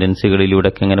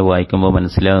സെന്റൻസുകളിലൂടെയൊക്കെ ഇങ്ങനെ വായിക്കുമ്പോൾ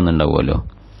മനസ്സിലാകുന്നുണ്ടാവുമല്ലോ.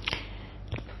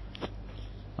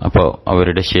 അപ്പോ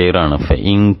അവരുടെ ഷെയറാണ്.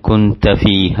 ഫഇൻ കുൻത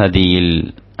ഫീ ഹദിയിൽ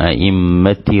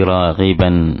അഇമ്മത്തി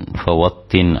റാഗിബൻ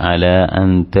ഫവത്തിൻ അലാ അൻ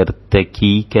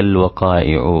തർതകീകൽ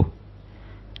വഖാഇഉ.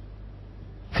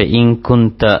 ഫഇൻ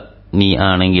കുൻത, നീ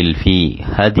ആണെങ്കിൽ, ഫീ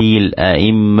ഹദിയിൽ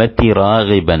അഇമ്മത്തി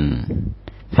റാഗിബൻ,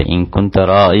 ഫഇൻ കുൻത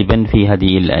റാഗിബൻ ഫീ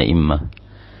ഹദിയിൽ അഇമ്മ,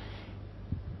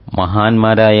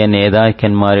 മഹാന്മാരായ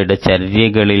നേതാക്കന്മാരുടെ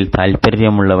ചര്യകളിൽ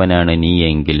താൽപര്യമുള്ളവനാണ്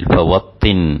നീയെങ്കിൽ,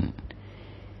 ഫവത്തിൻ,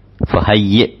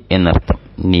 ഫഹയ്യ എന്നർത്ഥം,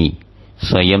 നീ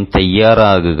സ്വയം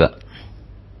തയ്യാറാകുക.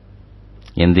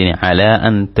 എന്തിന്? അലാ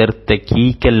അൻ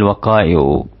തർതകീകൽ വഖാഇഉ,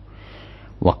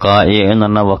 വഖാഇ എന്ന്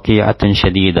പറഞ്ഞാൽ വഖീഅത്തുൻ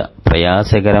ശദീദ,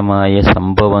 പ്രയാസകരമായ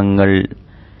സംഭവങ്ങൾ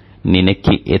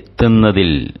നിനക്ക്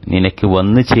എത്തുന്നതിൽ, നിനക്ക്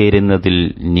വന്നു ചേരുന്നതിൽ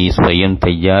നീ സ്വയം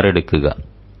തയ്യാറെടുക്കുക.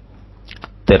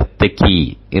 തെർത്തക്കി,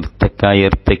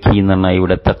 ഇർത്തക്കി എന്ന് പറഞ്ഞാൽ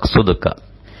ഇവിടെ തഖ്സുദുക.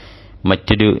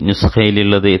 മറ്റൊരു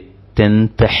നുസ്ഖയിലുള്ളത്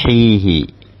തെൻതഹീഹി,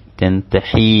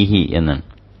 തെൻതഹീഹി എന്നാണ്.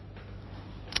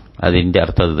 അതിന്റെ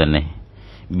അർത്ഥം അത് തന്നെ.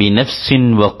 ബിനഫ്സിൻ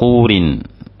വഖൂറിൻ,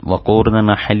 വഖൂർ എന്ന്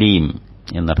പറഞ്ഞാൽ ഹലീം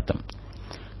എന്നർത്ഥം.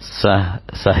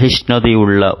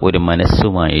 സഹിഷ്ണുതയുള്ള ഒരു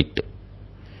മനസ്സുമായിട്ട്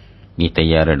നീ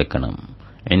തയ്യാറെടുക്കണം.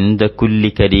 ഇൻദ കുല്ലി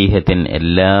കരീഹത്തിൻ,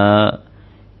 എല്ലാ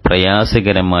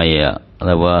പ്രയാസകരമായ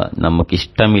അഥവാ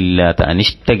നമുക്കിഷ്ടമില്ലാത്ത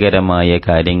അനിഷ്ടകരമായ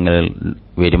കാര്യങ്ങൾ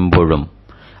വരുമ്പോഴും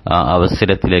ആ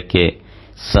അവസരത്തിലൊക്കെ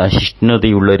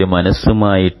സഹിഷ്ണുതയുള്ളൊരു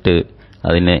മനസ്സുമായിട്ട്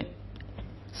അതിനെ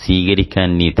സ്വീകരിക്കാൻ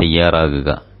നീ തയ്യാറാകുക.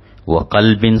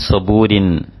 വഖൽബിൻ സബൂരിൻ,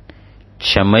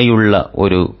 ക്ഷമയുള്ള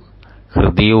ഒരു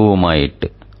ഹൃദയവുമായിട്ട്.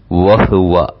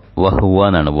 വഹുവ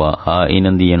എന്നാണ്.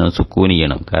 ഹായിനെന്ത് ചെയ്യണം? സുക്കൂൻ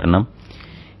ചെയ്യണം. കാരണം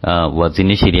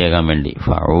വസിന് ശരിയാകാൻ വേണ്ടി.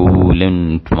 ഫഊലുൻ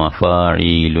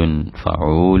മഫാഈലുൻ,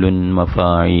 ഫഊലുൻ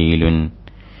മഫാഈലുൻ,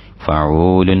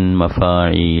 ഫഊലുൻ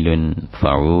മഫാഈലുൻ,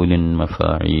 ഫഊലുൻ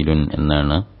മഫാഈലുൻ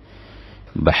എന്നാണ്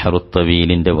ബഹ്റുത്ത്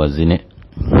തവീലിന്റെ വസിന്.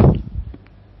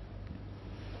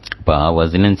 അപ്പൊ ആ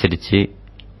വസിനനുസരിച്ച്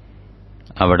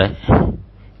അവിടെ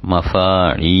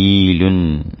മഫാഈലുൻ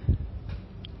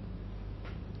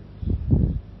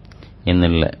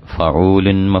എന്നുള്ള,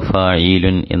 ഫഊലുൻ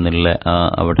മഫാഈലുൻ എന്നുള്ള ആ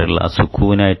അവിടെയുള്ള ആ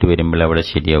സുക്കൂനായിട്ട് വരുമ്പോൾ അവിടെ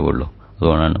ശരിയാവുള്ളൂ.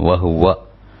 അതുകൊണ്ടാണ്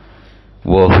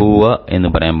വഹുവ എന്ന്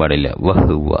പറയാൻ പാടില്ല.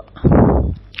 വഹുവ.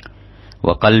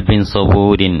 വഖൽബിൻ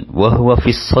സബൂരിൻ വഹുവ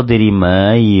ഫിസ്സദ്രി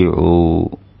മായിഉ,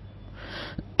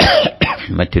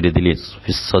 മറ്റൊരിതിൽ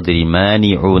ഫിസ്സദ്രി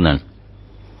മാനിഊനാണ്.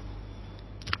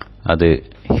 അത്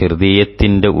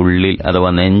ഹൃദയത്തിന്റെ ഉള്ളിൽ അഥവാ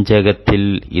നെഞ്ചകത്തിൽ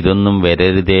ഇതൊന്നും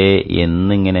വരരുതേ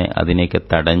എന്നിങ്ങനെ അതിനേക്ക്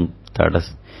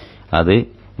അത്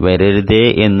വരരുതേ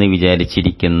എന്ന്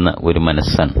വിചാരിച്ചിരിക്കുന്ന ഒരു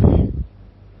മനസ്സാണ്.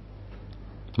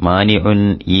 മാനിഉൻ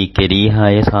ഈ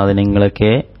കരീഹായ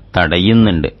സാധനങ്ങളൊക്കെ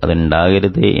തടയുന്നുണ്ട്,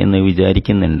 അതുണ്ടാകരുതേ എന്ന്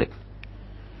വിചാരിക്കുന്നുണ്ട്.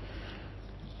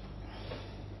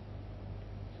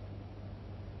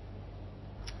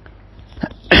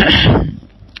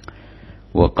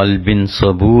 വഖൽബിൻ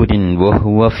സബൂരിൻ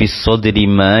വഹുവ ഫിസ്സദ്രി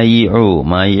മായിഉ.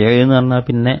 മായിഉ എന്ന് പറഞ്ഞാൽ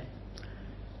പിന്നെ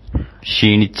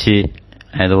ക്ഷീണിച്ച്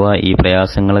അഥവാ ഈ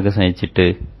പ്രയാസങ്ങളൊക്കെ സഹിച്ചിട്ട്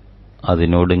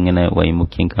അതിനോട് ഇങ്ങനെ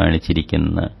വൈമുഖ്യം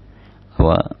കാണിച്ചിരിക്കുന്ന,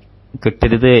 അഥവാ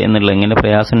കിട്ടരുത് എന്നുള്ള, ഇങ്ങനെ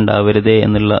പ്രയാസം ഉണ്ടാവരുതേ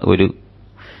എന്നുള്ള ഒരു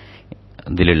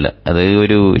ഇതിലുള്ള, അത്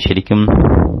ഒരു ശരിക്കും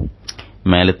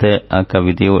മേലത്തെ ആ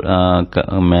കവിതയോ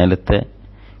മേലത്തെ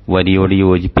വരിയോട്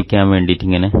യോജിപ്പിക്കാൻ വേണ്ടിയിട്ട്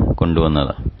ഇങ്ങനെ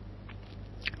കൊണ്ടുവന്നതാണ്.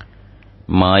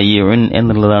 മായിഉൻ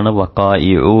എന്നുള്ളതാണ്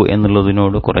വഖായിഉ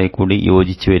എന്നുള്ളതിനോട് കുറെ കൂടി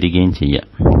യോജിച്ചു വരികയും ചെയ്യാം.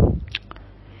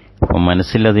 അപ്പൊ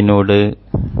മനസ്സിലതിനോട്,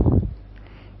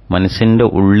 മനസ്സിന്റെ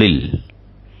ഉള്ളിൽ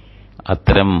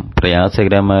അത്തരം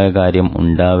പ്രയാസകരമായ കാര്യം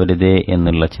ഉണ്ടാവരുതേ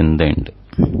എന്നുള്ള ചിന്തയുണ്ട്.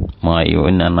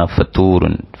 മായിഉൻ എന്ന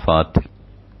ഫതൂറുൻ ഫാത്ത്,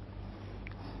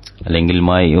 അല്ലെങ്കിൽ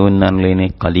മായിഉൻ എന്നുള്ളതിന്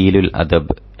ഖലീലുൽ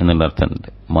അദബ് എന്നുള്ള അർത്ഥമുണ്ട്.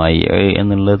 മായിഉ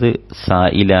എന്നുള്ളത്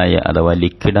സായിലായ അഥവാ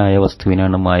ലിക്വിഡായ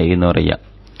വസ്തുവിനാണ് മായി എന്ന് പറയുക.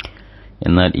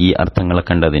 എന്നാൽ ഈ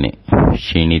അർത്ഥങ്ങളൊക്കെ ഉണ്ട് അതിന്.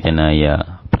 ക്ഷീണിതനായ,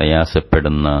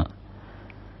 പ്രയാസപ്പെടുന്ന,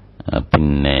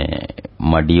 പിന്നെ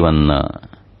മടി വന്ന,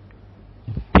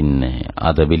 പിന്നെ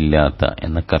അതവില്ലാത്ത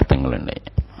എന്നൊക്കെ അർത്ഥങ്ങളുണ്ട്.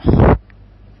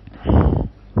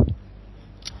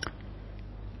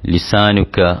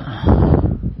 ലിസാനുക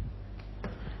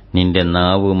നിന്റെ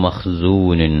നാവ്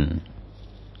മഖ്സൂനുൻ.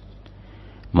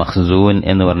 മഖ്സൂൻ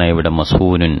എന്ന് പറഞ്ഞാൽ ഇവിടെ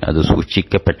മസൂനുൻ, അത്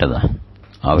സൂക്ഷിക്കപ്പെട്ടതാ.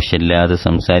 ആവശ്യമില്ലാതെ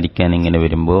സംസാരിക്കാൻ ഇങ്ങനെ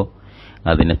വരുമ്പോൾ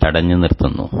അതിനെ തടഞ്ഞു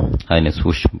നിർത്തുന്നു, അതിനെ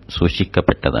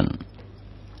സൂക്ഷിക്കപ്പെട്ടതാണ്,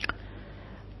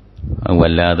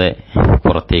 വല്ലാതെ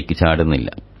പുറത്തേക്ക് ചാടുന്നില്ല.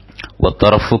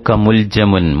 വതറഫുക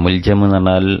മുൽജമുൻ. മുൽജമ് എന്ന്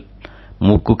പറഞ്ഞാൽ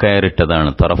മൂക്കു കയറിട്ടതാണ്.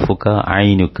 തറഫുക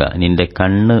ഐനുക, നിന്റെ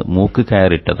കണ്ണ് മൂക്ക്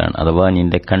കയറിട്ടതാണ്, അഥവാ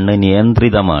നിന്റെ കണ്ണ്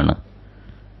നിയന്ത്രിതമാണ്,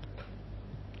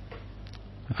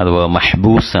 അഥവാ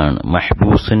മഹ്ബൂസാണ്.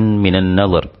 മഹ്ബൂസുൻ മിനൻ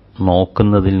നദർ,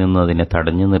 നോക്കുന്നതിൽ നിന്ന് അതിനെ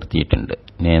തടഞ്ഞു നിർത്തിയിട്ടുണ്ട്,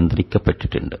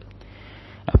 നിയന്ത്രിക്കപ്പെട്ടിട്ടുണ്ട്.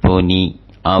 അപ്പോ നീ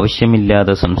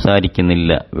ആവശ്യമില്ലാതെ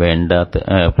സംസാരിക്കുന്നില്ല,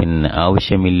 പിന്നെ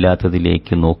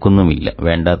ആവശ്യമില്ലാത്തതിലേക്ക് നോക്കുന്നുമില്ല,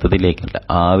 വേണ്ടാത്തതിലേക്കല്ല,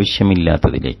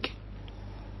 ആവശ്യമില്ലാത്തതിലേക്ക്.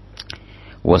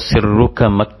 വസിറുക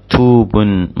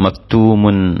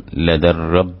മക്തൂമുൻ ലദർ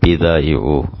റബ്ബി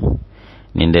ദായിഉ.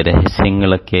 നിന്റെ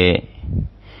രഹസ്യങ്ങളൊക്കെ,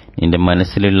 നിന്റെ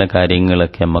മനസ്സിലുള്ള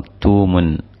കാര്യങ്ങളൊക്കെ മക്തൂമുൻ,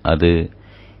 അത്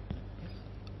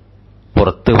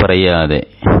പുറത്തു പറയാതെ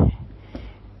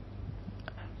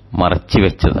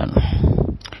മറച്ചുവെച്ചതാണ്.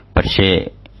 പക്ഷേ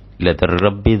ലദർ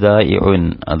റബ്ബി ദായിഉൻ,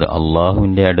 അത്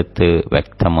അള്ളാഹുവിന്റെ അടുത്ത്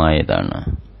വ്യക്തമായതാണ്.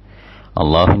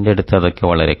 അള്ളാഹുവിന്റെ അടുത്ത് അതൊക്കെ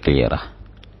വളരെ ക്ലിയറാ.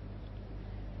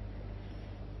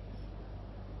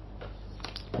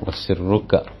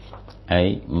 വസിറുക ഐ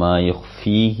മാ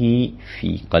യുഖ്ഫീഹി ഫീ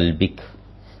ഖൽബിക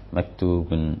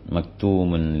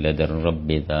മക്തൂമുൻ ലദർ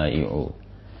റബ്ബി ദായിഉ.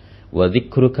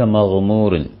 വദിക്റുക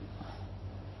മഗ്മൂറുൻ.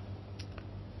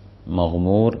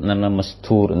 മഗ്മൂർ എന്ന് പറഞ്ഞാൽ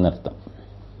മസ്തൂർ എന്നർത്ഥം.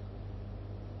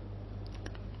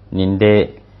 നിന്റെ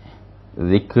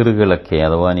ദിക്റുകളൊക്കെ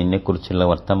അഥവാ നിന്നെക്കുറിച്ചുള്ള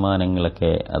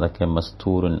വർത്തമാനങ്ങളൊക്കെ അതൊക്കെ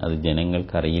മസ്തൂറുൻ, അത്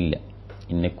ജനങ്ങൾക്കറിയില്ല.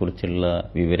 നിന്നെക്കുറിച്ചുള്ള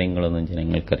വിവരങ്ങളൊന്നും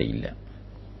ജനങ്ങൾക്കറിയില്ല.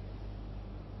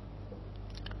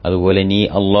 അതുപോലെ നീ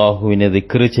അള്ളാഹുവിനെ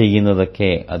ദിക്റ് ചെയ്യുന്നതൊക്കെ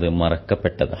അത്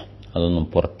മറക്കപ്പെട്ടതാ, അതൊന്നും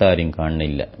പുറത്താരും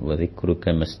കാണുന്നില്ല.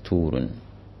 വദിക്റുക മസ്തൂറുൻ,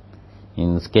 നീ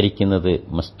നിസ്കരിക്കുന്നത്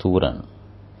മസ്തൂറാണ്,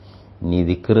 നീ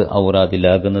ദിക്റ്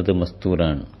ഔറാദിലാകുന്നത്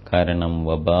മസ്തൂറാണ്. കാരണം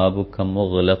വബാബുക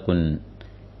മുഗ്ലഖുൻ,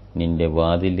 നിന്റെ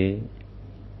വാതില്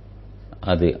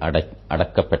അത്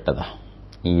അടക്കപ്പെട്ടതാ.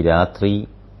 ഈ രാത്രി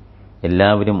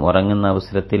എല്ലാവരും ഉറങ്ങുന്ന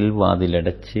അവസരത്തിൽ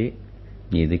വാതിലടച്ച്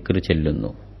നീ ദിക്റ്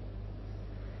ചെല്ലുന്നു.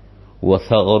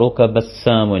 വസഗറുക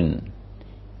ബസ്സാമുൻ,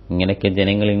 ഇങ്ങനെയൊക്കെ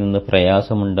ജനങ്ങളിൽ നിന്ന്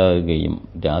പ്രയാസമുണ്ടാവുകയും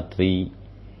രാത്രി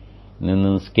നിന്ന്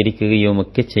നിസ്കരിക്കുകയും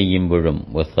ഒക്കെ ചെയ്യുമ്പോഴും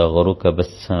വസഗറുക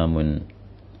ബസ്സാമുൻ,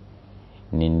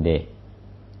 നിന്റെ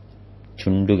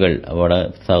ചുണ്ടുകൾ, അവിടെ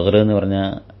സഗർ എന്ന്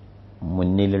പറഞ്ഞാൽ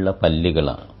മുന്നിലുള്ള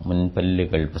പല്ലുകളാണ്,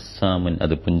 മുൻപല്ലുകൾ. ബസ്സാമുൻ,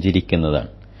 അത്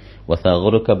പുഞ്ചിരിക്കുന്നതാണ്.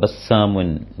 വസഗറുക ബസ്സാമുൻ,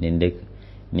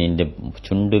 നിന്റെ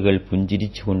ചുണ്ടുകൾ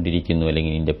പുഞ്ചിരിച്ചുകൊണ്ടിരിക്കുന്നു,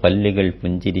 അല്ലെങ്കിൽ നിന്റെ പല്ലുകൾ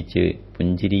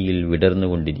പുഞ്ചിരിയിൽ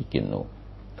വിടർന്നുകൊണ്ടിരിക്കുന്നു.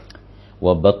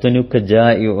 വബത്നുക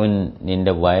ജായിഉൻ,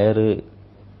 നിന്റെ വയറ്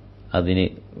അതിന്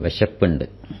വിശപ്പുണ്ട്,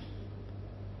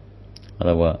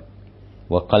 അഥവാ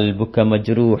വഖൽബുക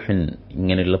മജ്റൂഹൻ,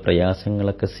 ഇങ്ങനെയുള്ള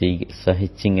പ്രയാസങ്ങളൊക്കെ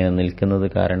സഹിച്ചിങ്ങനെ നിൽക്കുന്നത്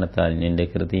കാരണത്താൽ നിന്റെ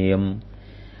ഹൃദയം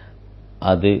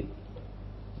അത്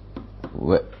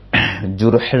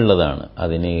ജുർഹുള്ളതാണ്,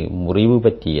 അതിന് മുറിവ്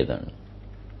പറ്റിയതാണ്.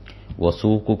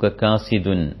 വസൂഖുക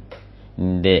കാസിദുൻ,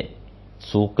 നിന്റെ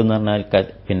സൂക്ക് എന്ന് പറഞ്ഞാൽ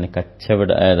പിന്നെ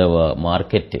കച്ചവട അഥവാ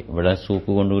മാർക്കറ്റ്, ഇവിടെ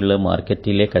സൂക്ക് കൊണ്ടുള്ള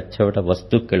മാർക്കറ്റിലെ കച്ചവട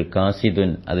വസ്തുക്കൾ,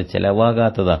 കാസിദുൻ അത്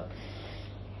ചെലവാകാത്തതാ,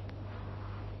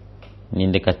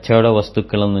 നിന്റെ കച്ചവട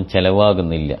വസ്തുക്കളൊന്നും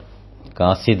ചെലവാകുന്നില്ല.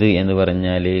 കാസിദ് എന്ന്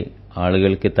പറഞ്ഞാൽ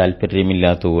ആളുകൾക്ക്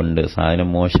താല്പര്യമില്ലാത്തതുകൊണ്ട്, സാധനം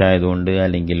മോശമായതുകൊണ്ട്,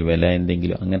 അല്ലെങ്കിൽ വില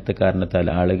എന്തെങ്കിലും അങ്ങനത്തെ കാരണത്താൽ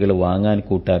ആളുകൾ വാങ്ങാൻ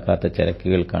കൂട്ടാക്കാത്ത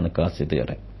ചരക്കുകൾക്കാണ് കാസിദ്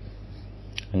പറയുക.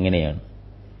 അങ്ങനെയാണ്.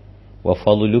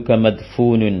 വഫളുക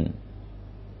മദ്ഫൂനുൻ,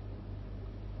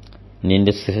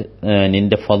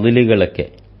 നിന്റെ ഫളുകളൊക്കെ,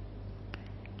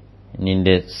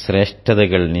 നിന്റെ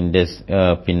ശ്രേഷ്ഠതകൾ, നിന്റെ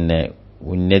പിന്നെ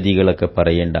ഉന്നതികളൊക്കെ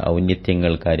പറയേണ്ട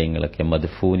ഔന്നത്യങ്ങൾ കാര്യങ്ങളൊക്കെ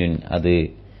മദ്ഫൂനുൻ അത്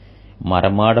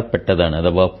മറമാടപ്പെട്ടതാണ്,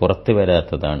 അഥവാ പുറത്തു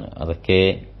വരാത്തതാണ്. അതൊക്കെ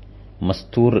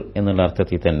മസ്തൂർ എന്നുള്ള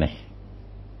അർത്ഥത്തിൽ തന്നെ,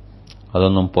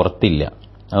 അതൊന്നും പുറത്തില്ല,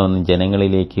 അതൊന്നും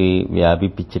ജനങ്ങളിലേക്ക്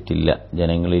വ്യാപിപ്പിച്ചിട്ടില്ല,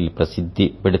 ജനങ്ങളിൽ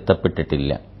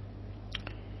പ്രസിദ്ധിപ്പെടുത്തപ്പെട്ടിട്ടില്ല.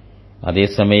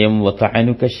 അതേസമയം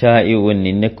വതഅനുക ശാഇഉൻ,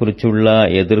 നിന്നെക്കുറിച്ചുള്ള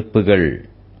എതിർപ്പുകൾ,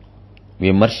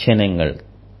 വിമർശനങ്ങൾ,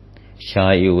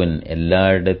 ശാഇഉൻ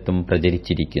എല്ലായിടത്തും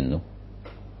പ്രചരിച്ചിരിക്കുന്നു.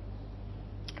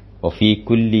 വഫീ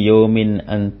കുല്ലി യൗമിൻ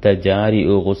അൻത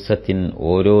ജാരിഉ ഗുസ്സത്തിൻ,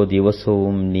 ഓരോ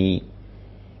ദിവസവും നീ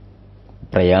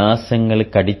പ്രയാസങ്ങൾ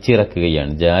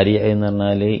കടിച്ചിറക്കുകയാണ്. ജാരി എന്ന്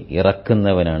പറഞ്ഞാൽ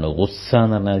ഇറക്കുന്നവനാണ്, ഗുസ്സ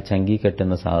എന്ന് പറഞ്ഞാൽ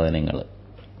ചങ്കിക്കെട്ടുന്ന സാധനങ്ങൾ,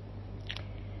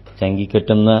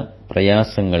 ചങ്കിക്കെട്ടുന്ന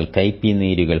പ്രയാസങ്ങൾ, കയ്പി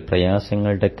നീരുകൾ,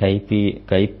 പ്രയാസങ്ങളുടെ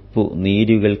കയ്പു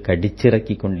നീരുകൾ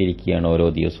കടിച്ചിറക്കിക്കൊണ്ടിരിക്കുകയാണ് ഓരോ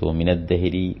ദിവസവും.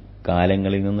 മിനദ്ദഹരി,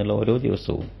 കാലങ്ങളിൽ നിന്നുള്ള ഓരോ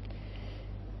ദിവസവും,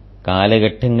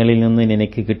 കാലഘട്ടങ്ങളിൽ നിന്ന്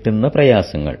നിനക്ക് കിട്ടുന്ന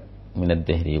പ്രയാസങ്ങൾ.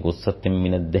 മിനദ്ദഹരി, ഗുസ്സത്തിൻ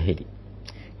മിനദ്ദഹരി.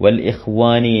 വൽ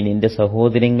ഇഖ്വാനി, നിന്റെ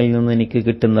സഹോദരങ്ങളിൽ നിന്ന് എനിക്ക്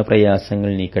കിട്ടുന്ന പ്രയാസങ്ങൾ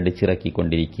നീ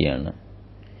കടിച്ചിറക്കിക്കൊണ്ടിരിക്കുകയാണ്.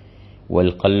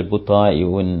 വൽ ഖൽബു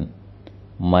തായിഉൻ,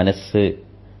 മനസ്സ്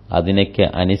അതിനൊക്കെ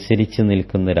അനുസരിച്ച്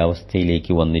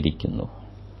നിൽക്കുന്നൊരവസ്ഥയിലേക്ക് വന്നിരിക്കുന്നു,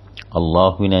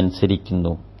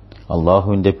 അള്ളാഹുവിനനുസരിക്കുന്നു,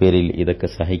 അള്ളാഹുവിന്റെ പേരിൽ ഇതൊക്കെ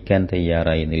സഹിക്കാൻ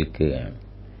തയ്യാറായി നിൽക്കുകയാണ്.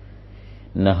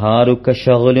 നഹാറുക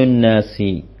ശഗ്ലുൻ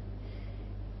നാസി,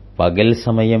 പകൽ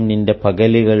സമയം നിന്റെ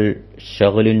പകലുകൾ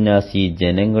ശഗ്ലുൻ നാസി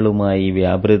ജനങ്ങളുമായി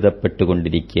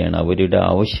വ്യാപൃതപ്പെട്ടുകൊണ്ടിരിക്കുകയാണ്, അവരുടെ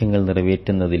ആവശ്യങ്ങൾ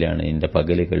നിറവേറ്റുന്നതിലാണ് നിന്റെ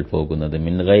പകലുകൾ പോകുന്നത്.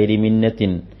 മിൻ ഗൈരി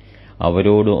മിന്നത്തിൻ,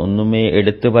 അവരോട് ഒന്നുമേ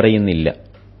എടുത്തു പറയുന്നില്ല,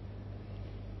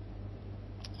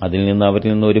 അവരിൽ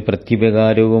നിന്ന് ഒരു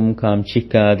പ്രത്യുപകാരവും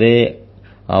കാംക്ഷിക്കാതെ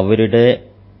അവരുടെ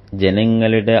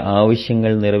ജനങ്ങളുടെ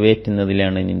ആവശ്യങ്ങൾ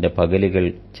നിറവേറ്റുന്നതിലാണ് നിന്റെ പകലുകൾ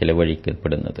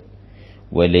ചെലവഴിക്കപ്പെടുന്നത്.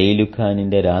 വലൈലുക,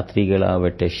 നിന്റെ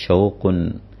രാത്രികളാവട്ടെ ഷൗഖുൻ,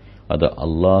 അത്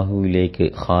അള്ളാഹുവിലേക്ക്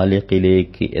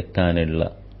ഖാലിഖിലേക്ക് എത്താനുള്ള,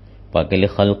 പകൽ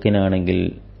ഖൽഖിനാണെങ്കിൽ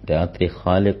രാത്രി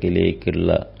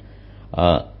ഖാലിഖിലേക്കുള്ള ആ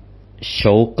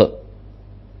ഷൗഖ്,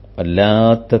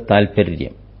 വല്ലാത്ത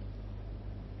താൽപര്യം,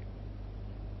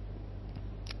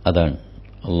 അതാണ്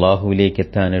അള്ളാഹുവിലേക്ക്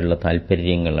എത്താനുള്ള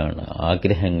താൽപര്യങ്ങളാണ്,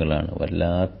 ആഗ്രഹങ്ങളാണ്,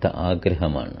 വല്ലാത്ത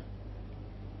ആഗ്രഹമാണ്.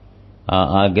 ആ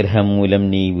ആഗ്രഹം മൂലം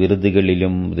നീ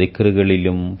വിറുതുകളിലും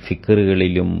ദിക്റുകളിലും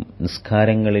ഫിക്റുകളിലും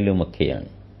നിസ്കാരങ്ങളിലുമൊക്കെയാണ്.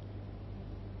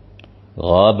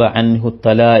 ഗാബ അൻഹു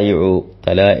തലാഇഉ,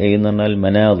 തലാഇ എന്ന് പറഞ്ഞാൽ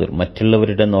മനാദിർ,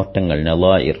 മറ്റുള്ളവരുടെ നോട്ടങ്ങൾ,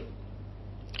 നളായിർ,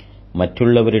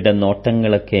 മറ്റുള്ളവരുടെ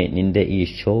നോട്ടങ്ങളൊക്കെ നിന്റെ ഈ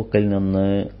ഷൗക്കിൽ നിന്ന്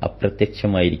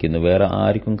അപ്രത്യക്ഷമായിരിക്കുന്നു, വേറെ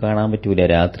ആർക്കും കാണാൻ പറ്റൂല.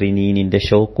 രാത്രി നീ നിന്റെ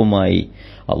ഷൗക്കുമായി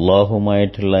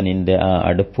അള്ളാഹുമായിട്ടുള്ള നിന്റെ ആ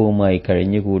അടുപ്പവുമായി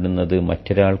കഴിഞ്ഞുകൂടുന്നത്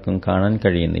മറ്റൊരാൾക്കും കാണാൻ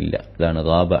കഴിയുന്നില്ല. ഇതാണ്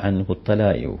ഗാബ അൻഹു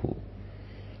തലാഇഉ.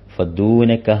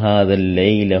 ഫദൂനക ഹാദൽ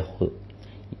ലൈല,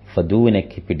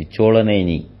 ഫദൂനക പിടിച്ചോളനെ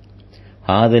നീ,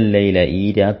 ഹാദൽ ലൈല ഈ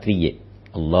രാത്രിയെ,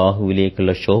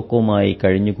 അള്ളാഹുവിലേക്കുള്ള ഷൗക്കുമായി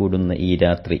കഴിഞ്ഞുകൂടുന്ന ഈ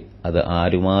രാത്രി, അത്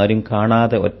ആരും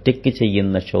കാണാതെ ഒറ്റയ്ക്ക്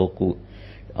ചെയ്യുന്ന ഷൗക്ക്,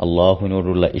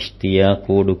 അള്ളാഹുവിനോടുള്ള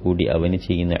ഇഷ്തിയാഖോടുകൂടി അവന്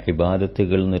ചെയ്യുന്ന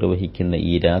ഇബാദത്തുകൾ നിർവഹിക്കുന്ന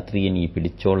ഈ രാത്രിയെ നീ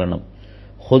പിടിച്ചോളണം.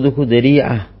 ഖുദ്ഹു ദരീഅ,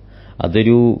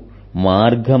 അതൊരു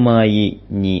മാർഗമായി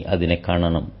നീ അതിനെ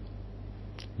കാണണം.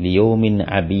 ലിയൗമിൻ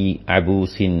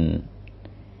അബൂസിൻ,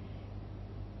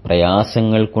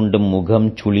 പ്രയാസങ്ങൾ കൊണ്ട് മുഖം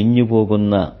ചുളിഞ്ഞു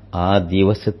പോകുന്ന ആ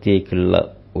ദിവസത്തേക്കുള്ള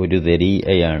ഒരു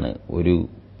ദരീഅയാണ്, ഒരു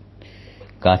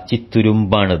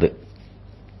കാച്ചിത്തുരുമ്പാണത്,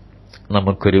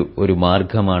 നമുക്കൊരു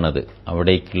മാർഗമാണത്.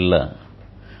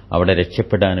 അവിടെ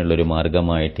രക്ഷപ്പെടാനുള്ളൊരു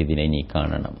മാർഗമായിട്ട് ഇതിനെ നീ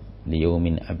കാണണം.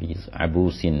 ലിയൗമിൻ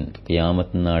അബൂസിൻ,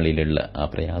 ഖിയാമത്ത് നാളിലുള്ള ആ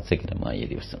പ്രയാസകരമായ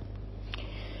ദിവസം.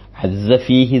 ഹസ്സ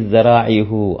ഫീഹി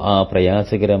ദറാഇഹു, ആ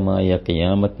പ്രയാസകരമായ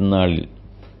ഖിയാമത്ത് നാളിൽ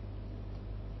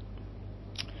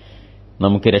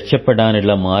നമുക്ക്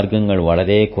രക്ഷപ്പെടാനുള്ള മാർഗങ്ങൾ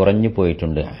വളരെ കുറഞ്ഞു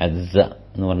പോയിട്ടുണ്ട്. ഹസ്സ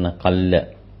എന്ന് പറഞ്ഞ കല്ല,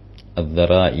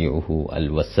 അദ്ദറാഇഉഹു അൽ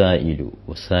വസായിലു,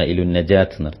 വസായിലു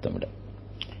നജാത്ത് എന്നർത്ഥമിട.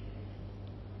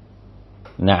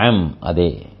 നഅം, അതെ,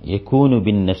 യകൂനു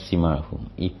ബിൻ നഫ്സി മഅഹും,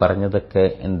 ഈ പറഞ്ഞതൊക്കെ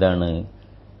എന്താണ്,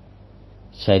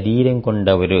 ശരീരം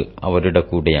കൊണ്ട് അവരുടെ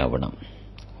കൂടെയാവണം.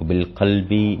 ബിൽ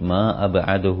ഖൽബി മാ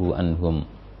അബ്അദഹു അൻഹും,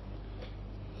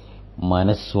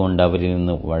 മനസ്സുകൊണ്ട് അവരിൽ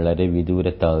നിന്ന് വളരെ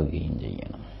വിദൂരത്താവുകയും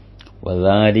ചെയ്യണം.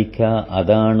 വദാലിക,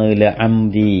 അതാണ്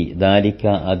ലഅംരി, ദാലിക,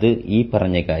 അത്, ഈ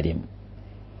പറഞ്ഞ കാര്യം,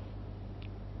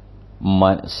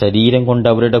 ശരീരം കൊണ്ട്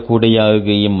അവരുടെ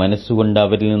കൂടെയാവുകയും മനസ്സുകൊണ്ട്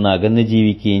അവരിൽ നിന്ന് അകന്നു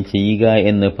ജീവിക്കുകയും ചെയ്യുക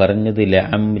എന്ന് പറഞ്ഞത്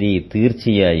ലഅംരി,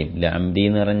 തീർച്ചയായും. ലഅംരി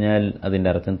എന്ന് പറഞ്ഞാൽ അതിന്റെ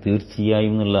അർത്ഥം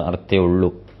തീർച്ചയായും എന്നുള്ള അർത്ഥമേ ഉള്ളൂ,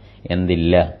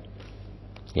 എന്തില്ല,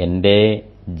 എന്റെ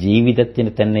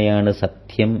ജീവിതത്തിന് തന്നെയാണ്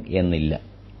സത്യം എന്നില്ല.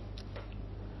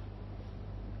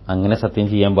 അങ്ങനെ സത്യം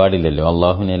ചെയ്യാൻ പാടില്ലല്ലോ,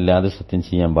 അള്ളാഹുവിനെ അല്ലാതെ സത്യം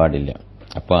ചെയ്യാൻ പാടില്ല.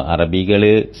 അപ്പൊ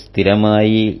അറബികള്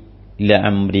സ്ഥിരമായി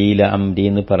ലഅംരി ലഅംരി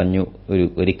എന്ന് പറഞ്ഞു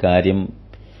ഒരു കാര്യം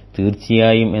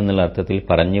തീർച്ചയായും എന്നുള്ള അർത്ഥത്തിൽ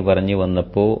പറഞ്ഞു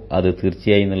വന്നപ്പോൾ അത്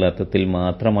തീർച്ചയായും എന്നുള്ള അർത്ഥത്തിൽ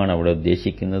മാത്രമാണ് അവിടെ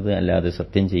ഉദ്ദേശിക്കുന്നത്, അല്ലാതെ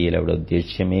സത്യം ചെയ്യൽ അവിടെ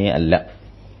ഉദ്ദേശ്യമേ അല്ല.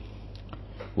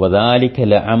 വദാലിക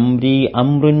ലഅംരി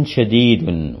അംറുൻ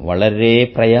ഷദീദുൻ, വളരെ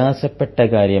പ്രയാസപ്പെട്ട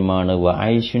കാര്യമാണ്.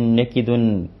 വഅയ്ഷുൻ നകിദുൻ,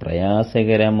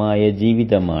 പ്രയാസകരമായ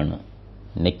ജീവിതമാണ്.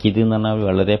 നക്കിദ് എന്ന് പറഞ്ഞാൽ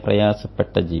വളരെ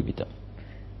പ്രയാസപ്പെട്ട ജീവിതം,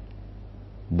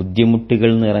 ബുദ്ധിമുട്ടുകൾ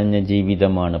നിറഞ്ഞ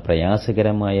ജീവിതമാണ്,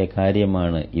 പ്രയാസകരമായ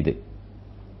കാര്യമാണ് ഇത്.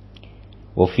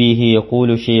 വഫീഹി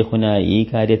യഖൂലു ഷെയ്ഖുന, ഈ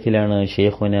കാര്യത്തിലാണ്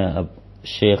ഷെയ്ഖുന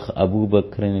ഷെയ്ഖ്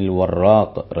അബൂബക്കറിൽ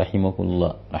വറാഖ്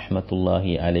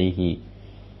റഹ്മത്തുള്ളാഹി അലൈഹി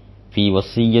ഫീ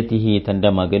വസിയ്യതിഹി, തന്റെ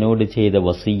മകനോട് ചെയ്ത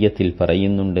വസിയ്യത്തിൽ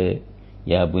പറയുന്നുണ്ട്,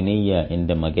 യാ ബുനയ്യ,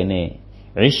 എന്റെ മകനെ,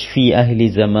 ഇഷ് ഫീ അഹ്ലി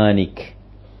സമാനിക്,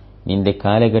 നിന്റെ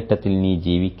കാലഘട്ടത്തിൽ നീ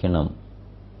ജീവിക്കണം.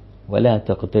 വലാ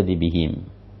തഖ്തദി ബിഹിം,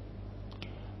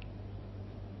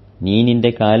 നീ നിന്റെ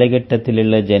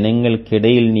കാലഘട്ടത്തിലുള്ള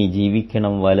ജനങ്ങൾക്കിടയിൽ നീ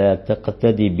ജീവിക്കണം. വലാ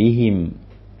തഖ്തദി ബിഹിം,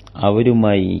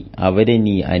 അവരുമായി അവരെ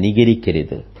നീ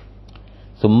അനുകരിക്കരുത്.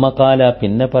 സുമ്മ ഖാല,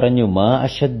 പിന്നെ പറഞ്ഞു, മാ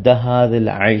അശദ്ദ ഹാദൽ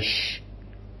ഐഷ്,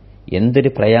 എന്തൊരു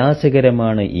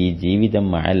പ്രയാസകരമാണ് ഈ ജീവിതം.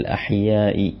 അൽ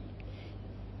അഹ്യാഇ,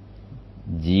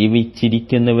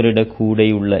 ജീവിച്ചിരിക്കുന്നവരുടെ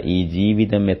കൂടെയുള്ള ഈ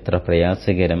ജീവിതം എത്ര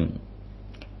പ്രയാസകരം.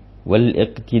 വൽ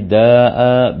ഇഖ്തിദാഅ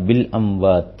ബിൽ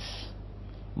അംവാത്ത്,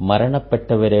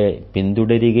 മരണപ്പെട്ടവരെ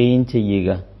പിന്തുടരുകയും ചെയ്യുക.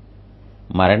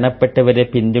 മരണപ്പെട്ടവരെ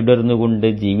പിന്തുടർന്നുകൊണ്ട്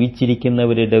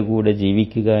ജീവിച്ചിരിക്കുന്നവരുടെ കൂടെ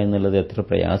ജീവിക്കുക എന്നുള്ളത് എത്ര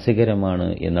പ്രയാസകരമാണ്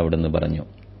എന്നവിടുന്ന് പറഞ്ഞു.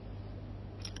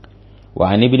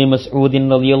 വഅൻ ഇബ്നു മസ്ഊദ്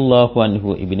റളിയല്ലാഹു അൻഹു,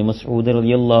 ഇബ്നു മസ്ഊദ്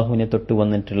റളിയല്ലാഹുവിനെ തൊട്ട്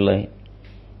വന്നിട്ടുള്ള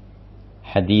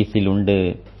ഹദീസിലുണ്ട്,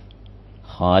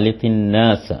 ഖാലിഖിൻ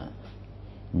നാസ,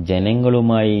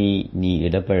 ജനങ്ങളുമായി നീ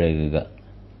ഇടപഴകുക.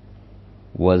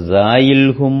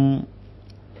 വസായിൽഹും,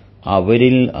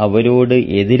 അവരോട്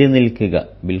എതിര് നിൽക്കുക.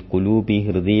 ബിൽ ഖുലൂബി,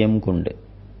 ഹൃദയം കൊണ്ട്.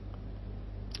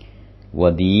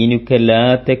 വദീനുക ലാ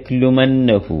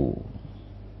തക്ലുമന്നഹു,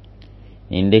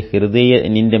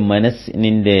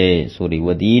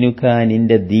 വദീനുക,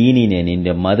 നിന്റെ ദീനിനെ,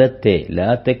 നിന്റെ മതത്തെ, ലാ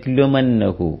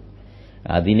തക്ലുമന്നഹു,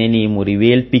 അതിനെ നീ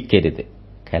മുറിവേൽപ്പിക്കരുത്.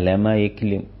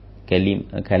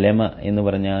 കലമ എന്ന്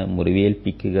പറഞ്ഞാൽ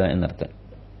മുറിവേൽപ്പിക്കുക എന്നർത്ഥം.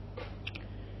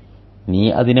 നീ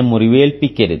അതിനെ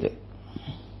മുറിവേൽപ്പിക്കരുത്.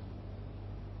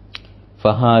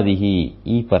 ഫഹാദിഹി,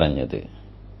 ഈ പറഞ്ഞത്,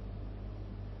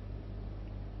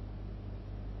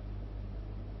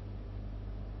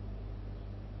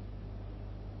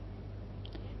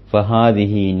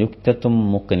 ഫഹാദിഹി നുക്തത്തും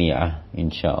മുഖ്നിയ,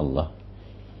 ഇൻഷാ അല്ലാഹ്.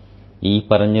 ഈ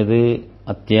പറഞ്ഞത്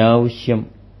അത്യാവശ്യം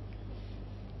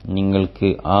നിങ്ങൾക്ക്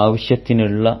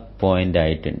ആവശ്യത്തിനുള്ള പോയിന്റ്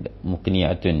ആയിട്ടുണ്ട്.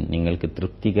 മുഖ്നിയത്തുൻ, നിങ്ങൾക്ക്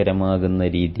തൃപ്തികരമാകുന്ന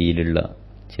രീതിയിലുള്ള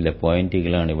ചില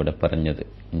പോയിന്റുകളാണ് ഇവിടെ പറഞ്ഞത്.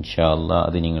 ഇൻഷാ അല്ലാഹ്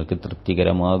അത് നിങ്ങൾക്ക്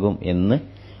തൃപ്തികരമാകും എന്ന്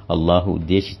അള്ളാഹു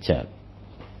ഉദ്ദേശിച്ചാൽ.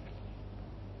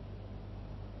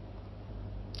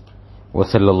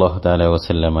 വസല്ലല്ലാഹു തആല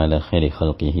വസല്ലമ അലാ ഖൈരി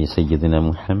ഖൽഖിഹി സയ്യിദിന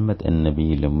മുഹമ്മദ്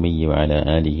അൻ-നബിയ്യിൽ ഉമ്മി വഅലാ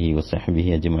ആലിഹി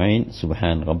വസഹ്ബിഹി അജ്മഈൻ.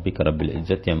 സുബ്ഹാന റബ്ബിക റബ്ബിൽ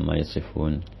ഇസ്സത്തി അമ്മാ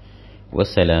യസിഫൂൻ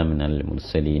വസലാമുൻ അലൽ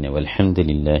മുർസലീൻ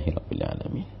വൽഹംദുലില്ലാഹി റബ്ബിൽ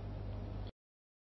ആലമീൻ.